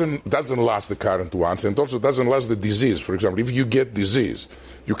 it doesn't last the current ones, and also doesn't last the disease. For example, if you get disease,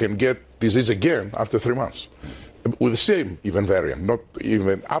 you can get disease again after 3 months. With the same even variant, not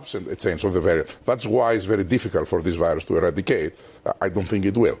even absent a change of the variant. That's why it's very difficult for this virus to eradicate. I don't think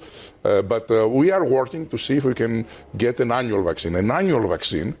it will. But we are working to see if we can get an annual vaccine. An annual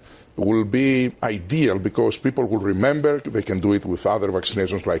vaccine will be ideal because people will remember, they can do it with other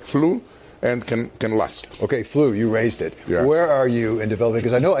vaccinations like flu, and can last. Okay, flu, you raised it. Yeah. Where are you in developing?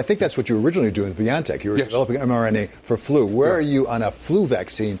 Because I think that's what you were originally doing with BioNTech. You were developing mRNA for flu. Where are you on a flu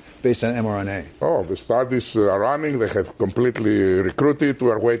vaccine based on mRNA? Oh, the studies are running. They have completely recruited.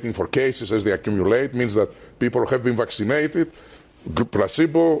 We are waiting for cases as they accumulate. Means that people have been vaccinated,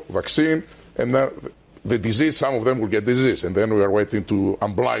 placebo, vaccine, and the disease, some of them will get disease. And then we are waiting to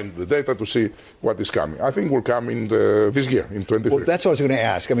unblind the data to see what is coming. I think will come in this year, in 2023. Well, that's what I was going to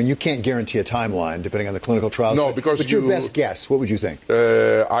ask. I mean, you can't guarantee a timeline depending on the clinical trials. No, but your best guess, what would you think?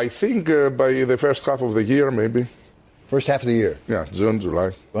 I think by the first half of the year, maybe. First half of the year? Yeah, June,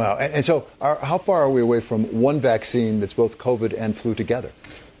 July. Wow. And so how far are we away from one vaccine that's both COVID and flu together?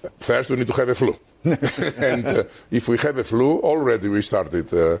 First, we need to have a flu. And if we have a flu, already we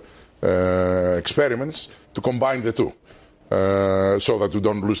started experiments to combine the two so that we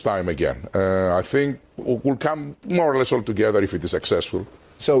don't lose time again. I think we'll come more or less all together if it is successful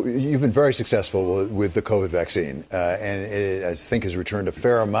So you've been very successful with the COVID vaccine, and it, I think, has returned a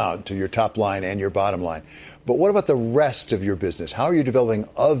fair amount to your top line and your bottom line. But what about the rest of your business? How are you developing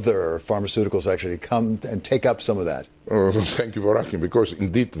other pharmaceuticals actually come and take up some of that? Thank you for asking, because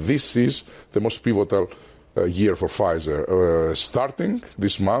indeed this is the most pivotal year for Pfizer. Starting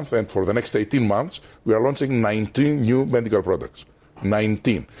this month and for the next 18 months, we are launching 19 new medical products.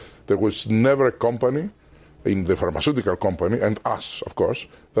 19. There was never a company in the pharmaceutical company, and us, of course,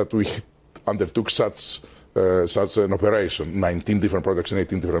 that we undertook such an operation, 19 different products in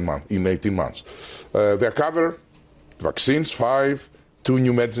 18 months. They cover vaccines, 5, 2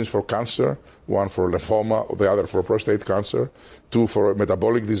 new medicines for cancer, 1 for lymphoma, the other for prostate cancer, 2 for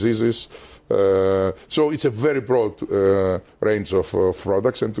metabolic diseases. So it's a very broad range of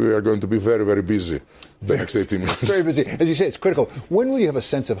products, and we are going to be very, very busy the next 18 months. Very busy. As you say, it's critical. When will you have a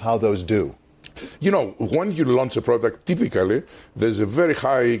sense of how those do? You know, when you launch a product, typically there's a very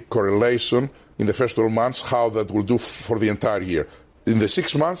high correlation in the first 12 months how that will do for the entire year. In the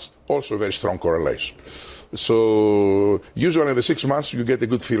 6 months, also a very strong correlation. So usually in the 6 months, you get a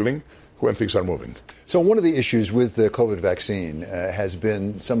good feeling when things are moving. So one of the issues with the COVID vaccine has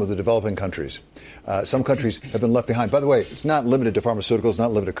been some of the developing countries. Some countries have been left behind. By the way, it's not limited to pharmaceuticals,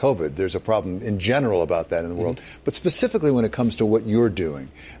 not limited to COVID. There's a problem in general about that in the world. But specifically when it comes to what you're doing,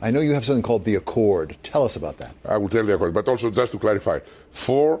 I know you have something called the Accord. Tell us about that. I will tell you, Accord. But also just to clarify,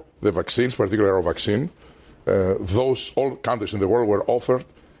 for the vaccines, particularly our vaccine, all countries in the world were offered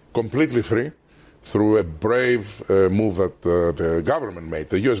completely free through a brave move that the government made,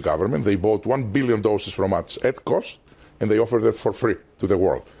 the U.S. government. They bought 1 billion doses from us at cost, and they offered it for free to the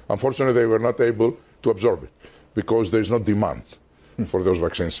world. Unfortunately, they were not able to absorb it because there is no demand for those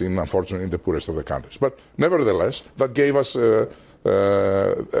vaccines, unfortunately, in the poorest of the countries. But nevertheless, that gave us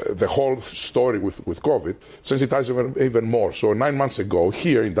the whole story with COVID, sensitized even more. So 9 months ago,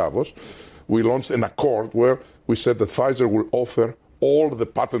 here in Davos, we launched an accord where we said that Pfizer will offer all the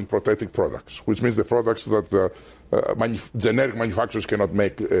patent-protected products, which means the products that the generic manufacturers cannot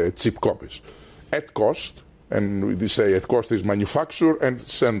make cheap copies, at cost. And we say at cost is manufacture and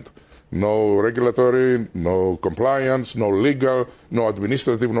send. No regulatory, no compliance, no legal, no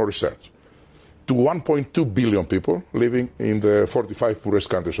administrative, no research. To 1.2 billion people living in the 45 poorest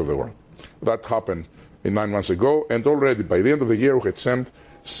countries of the world. That happened 9 months ago, and already by the end of the year we had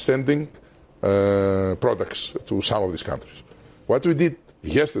sending products to some of these countries. What we did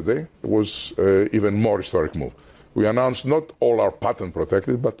yesterday was even more historic move. We announced not all our patent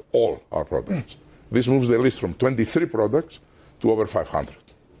protected, but all our products. This moves the list from 23 products to over 500.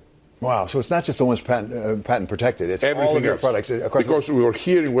 Wow! So it's not just the ones patent protected; it's everything all of your else. Products. Because we were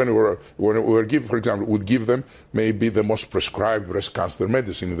hearing when we were give, for example, would give them maybe the most prescribed breast cancer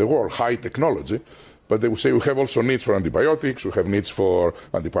medicine in the world, high technology. But they would say we have also needs for antibiotics, we have needs for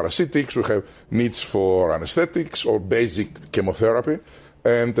antiparasitics, we have needs for anesthetics or basic chemotherapy.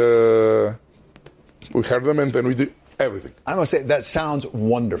 And we have them, and then we do everything. I must say, that sounds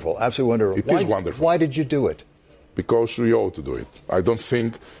wonderful, absolutely wonderful. It is wonderful. Why did you do it? Because we ought to do it. I don't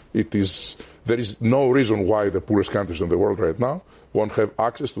think there is no reason why the poorest countries in the world right now won't have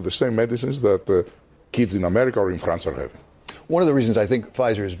access to the same medicines that kids in America or in France are having. One of the reasons I think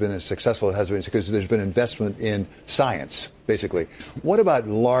Pfizer has been as successful as it has been is because there's been investment in science, basically. What about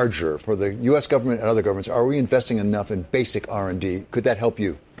larger for the U.S. government and other governments? Are we investing enough in basic R&D? Could that help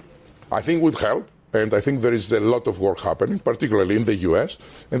you? I think it would help, and I think there is a lot of work happening, particularly in the U.S.,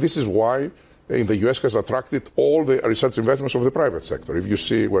 and this is why in the U.S. has attracted all the research investments of the private sector. If you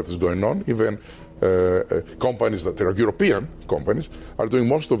see what is going on, even companies that are European companies are doing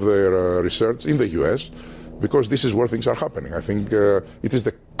most of their research in the U.S., because this is where things are happening. I think it is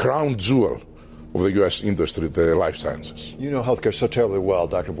the crown jewel of the U.S. industry, the life sciences. You know healthcare so terribly well,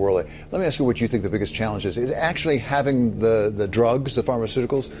 Dr. Borley. Let me ask you what you think the biggest challenge is. Is it actually having the drugs, the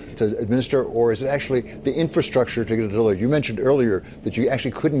pharmaceuticals, to administer, or is it actually the infrastructure to get it delivered? You mentioned earlier that you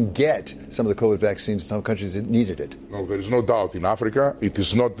actually couldn't get some of the COVID vaccines in some countries that needed it. No, there is no doubt. In Africa, it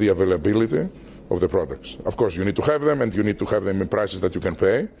is not the availability of the products. Of course, you need to have them, and you need to have them in prices that you can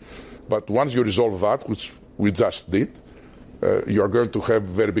pay. But once you resolve that, which we just did, you are going to have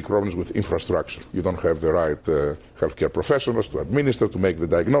very big problems with infrastructure. You don't have the right healthcare professionals to administer, to make the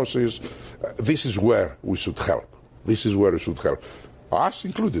diagnosis. This is where we should help. This is where we should help. Us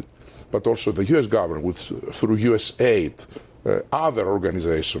included, but also the U.S. government through U.S. aid, other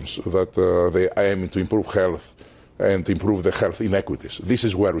organizations that they aim to improve health and improve the health inequities. This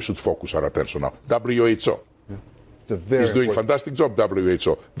is where we should focus our attention now. WHO. It's doing a fantastic job,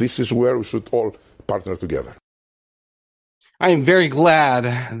 WHO. This is where we should all partner together. I am very glad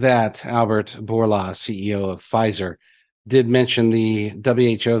that Albert Bourla, CEO of Pfizer, did mention the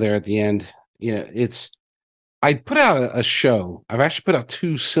WHO there at the end. I put out a show. I've actually put out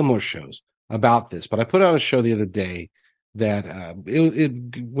two similar shows about this, but I put out a show the other day that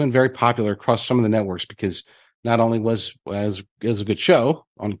it went very popular across some of the networks because not only was a good show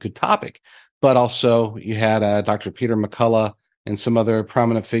on a good topic, but also you had Dr. Peter McCullough and some other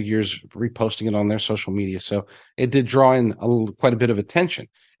prominent figures reposting it on their social media. So it did draw in quite a bit of attention.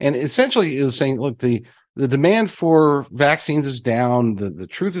 And essentially it was saying, look, the demand for vaccines is down. The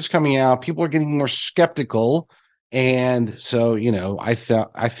truth is coming out. People are getting more skeptical. And so, I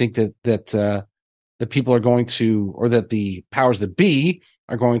think that the people are going to, or that the powers that be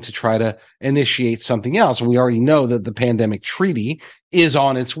are going to try to initiate something else. We already know that the pandemic treaty is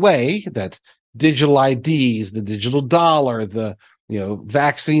on its way, that digital IDs, the digital dollar, the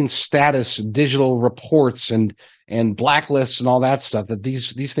vaccine status, digital reports and blacklists and all that stuff, that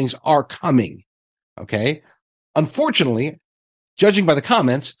these things are coming. Okay. Unfortunately, judging by the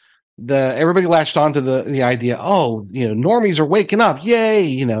comments, everybody latched onto the idea, normies are waking up.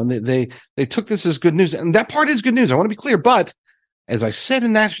 Yay. They took this as good news. And that part is good news. I want to be clear. But as I said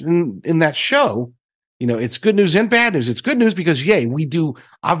in that show, it's good news and bad news. It's good news because, we do.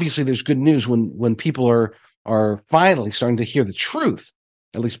 Obviously, there's good news when people are finally starting to hear the truth,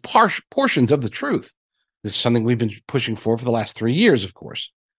 at least portions of the truth. This is something we've been pushing for the last 3 years, of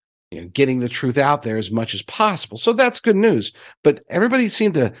course. Getting the truth out there as much as possible. So that's good news. But everybody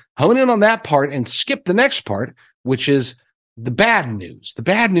seemed to hone in on that part and skip the next part, which is the bad news. The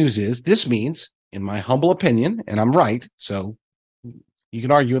bad news is this means, in my humble opinion, and I'm right, so you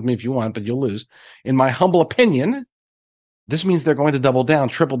can argue with me if you want, but you'll lose. In my humble opinion, this means they're going to double down,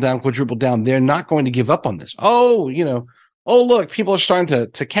 triple down, quadruple down. They're not going to give up on this. Oh, look, people are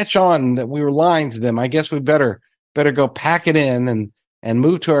starting to catch on that we were lying to them. I guess we better go pack it in and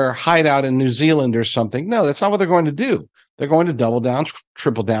move to our hideout in New Zealand or something. No, that's not what they're going to do. They're going to double down,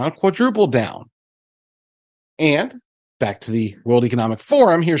 triple down, quadruple down. And back to the World Economic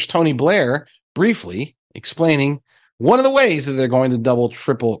Forum, here's Tony Blair briefly explaining one of the ways that they're going to double,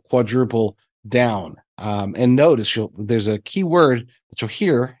 triple, quadruple down. And notice there's a key word that you'll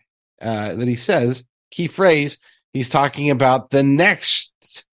hear that he says, key phrase, he's talking about the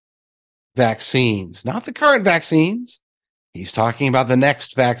next vaccines, not the current vaccines. He's talking about the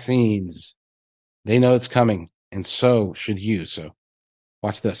next vaccines. They know it's coming, and so should you. So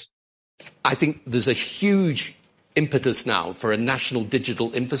watch this. I think there's a huge impetus now for a national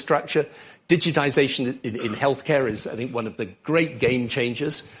digital infrastructure. Digitization in healthcare is, I think, one of the great game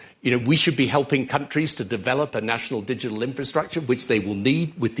changers. We should be helping countries to develop a national digital infrastructure, which they will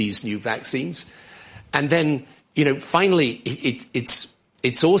need with these new vaccines. And then, finally,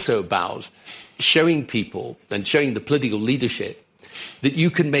 it's also about showing people and showing the political leadership that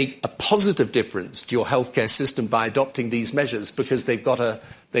you can make a positive difference to your healthcare system by adopting these measures because they've got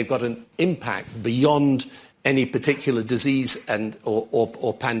an impact beyond any particular disease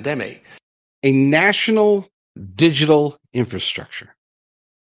or pandemic. A national digital infrastructure.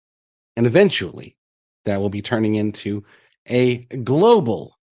 And eventually that will be turning into a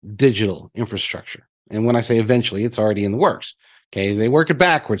global digital infrastructure. And when I say eventually, it's already in the works. Okay, they work it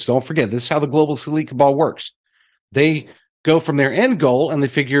backwards. Don't forget, this is how the global elite cabal works. They go from their end goal and they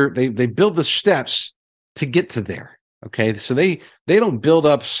figure they build the steps to get to there. Okay, so they don't build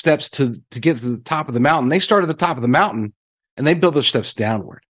up steps to get to the top of the mountain. They start at the top of the mountain and they build those steps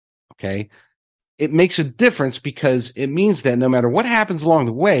downward. Okay, it makes a difference because it means that no matter what happens along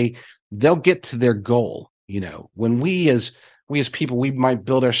the way, they'll get to their goal. When we as people, we might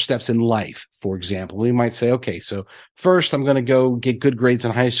build our steps in life. For example, we might say, okay, so first I'm going to go get good grades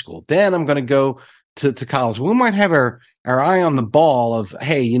in high school. Then I'm going to go to college. We might have our eye on the ball of,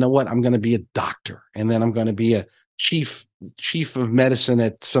 hey, you know what? I'm going to be a doctor. And then I'm going to be a chief of medicine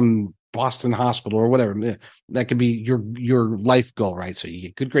at some Boston hospital or whatever. That could be your life goal, right? So you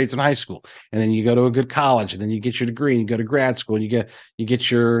get good grades in high school and then you go to a good college and then you get your degree and you go to grad school and you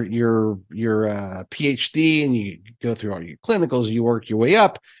get your PhD and you go through all your clinicals, you work your way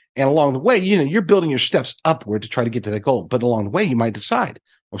up. And along the way, you're building your steps upward to try to get to that goal. But along the way, you might decide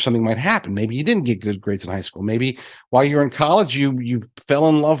or something might happen. Maybe you didn't get good grades in high school. Maybe while you're in college, you fell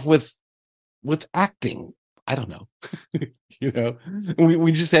in love with acting. I don't know.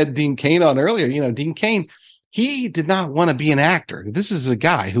 We just had Dean Cain on earlier. Dean Cain, he did not want to be an actor. This is a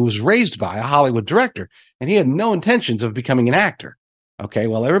guy who was raised by a Hollywood director, and he had no intentions of becoming an actor. Okay,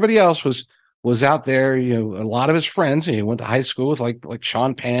 well, everybody else was out there. A lot of his friends. He went to high school with like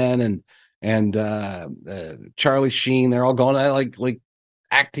Sean Penn and Charlie Sheen. They're all going to like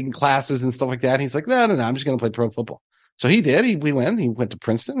acting classes and stuff like that. And he's like, no, I'm just going to play pro football. So he did. He went to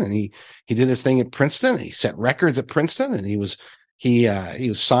Princeton, and he did his thing at Princeton. He set records at Princeton, and he was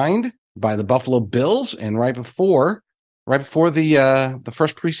signed by the Buffalo Bills. And right before the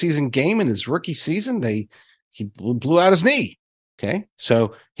first preseason game in his rookie season, he blew out his knee. Okay,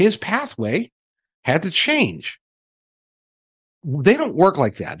 so his pathway had to change. They don't work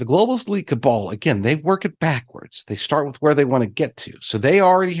like that. The globalist elite cabal, again, they work it backwards. They start with where they want to get to. So they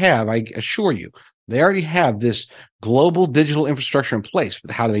already have, I assure you, they already have this global digital infrastructure in place. But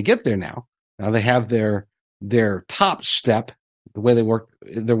how do they get there now? Now they have their top step. The way they work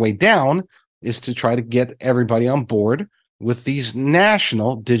their way down is to try to get everybody on board with these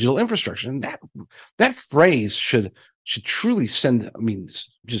national digital infrastructure. And that phrase should truly send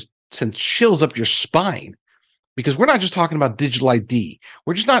chills up your spine. Because we're not just talking about digital ID.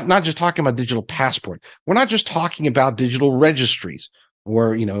 We're just not just talking about digital passport. We're not just talking about digital registries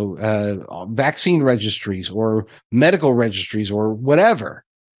or, vaccine registries or medical registries or whatever.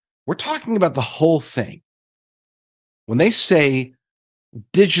 We're talking about the whole thing. When they say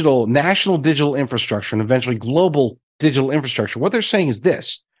national digital infrastructure and eventually global digital infrastructure, what they're saying is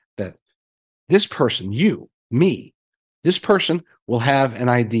this, that this person, you, me, this person will have an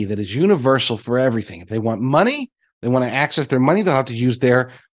ID that is universal for everything. If they want money, they want to access their money, they'll have to use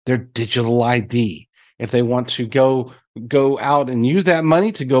their digital ID. If they want to go out and use that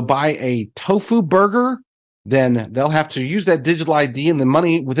money to go buy a tofu burger, then they'll have to use that digital ID and the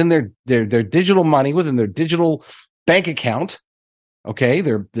money within their digital money, within their digital bank account. Okay,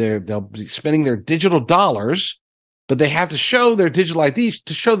 they'll be spending their digital dollars, but they have to show their digital ID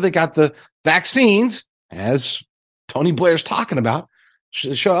to show they got the vaccines, as Tony Blair's talking about.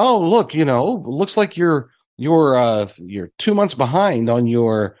 Show, oh, look, looks like you're 2 months behind on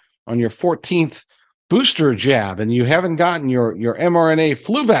your 14th booster jab, and you haven't gotten your mRNA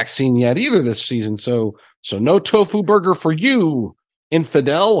flu vaccine yet either this season. So no tofu burger for you,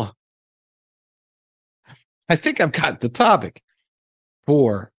 infidel. I think I've got the topic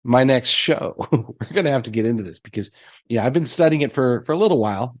for my next show. We're going to have to get into this because, I've been studying it for a little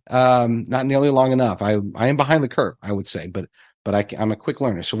while, not nearly long enough. I am behind the curve, I would say, but I'm a quick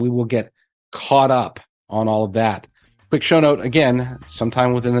learner, so we will get caught up on all of that. Quick show note, again,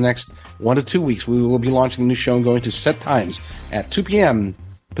 sometime within the next 1 to 2 weeks, we will be launching the new show and going to set times at 2 p.m.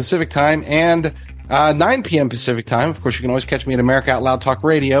 Pacific time and 9 p.m. Pacific time. Of course, you can always catch me at America Out Loud Talk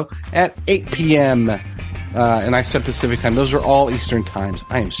Radio at 8 p.m. And I said Pacific time. Those are all Eastern times.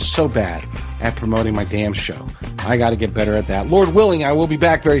 I am so bad at promoting my damn show. I got to get better at that. Lord willing, I will be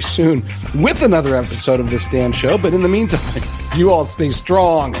back very soon with another episode of this damn show. But in the meantime, you all stay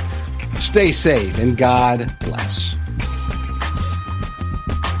strong, stay safe, and God bless.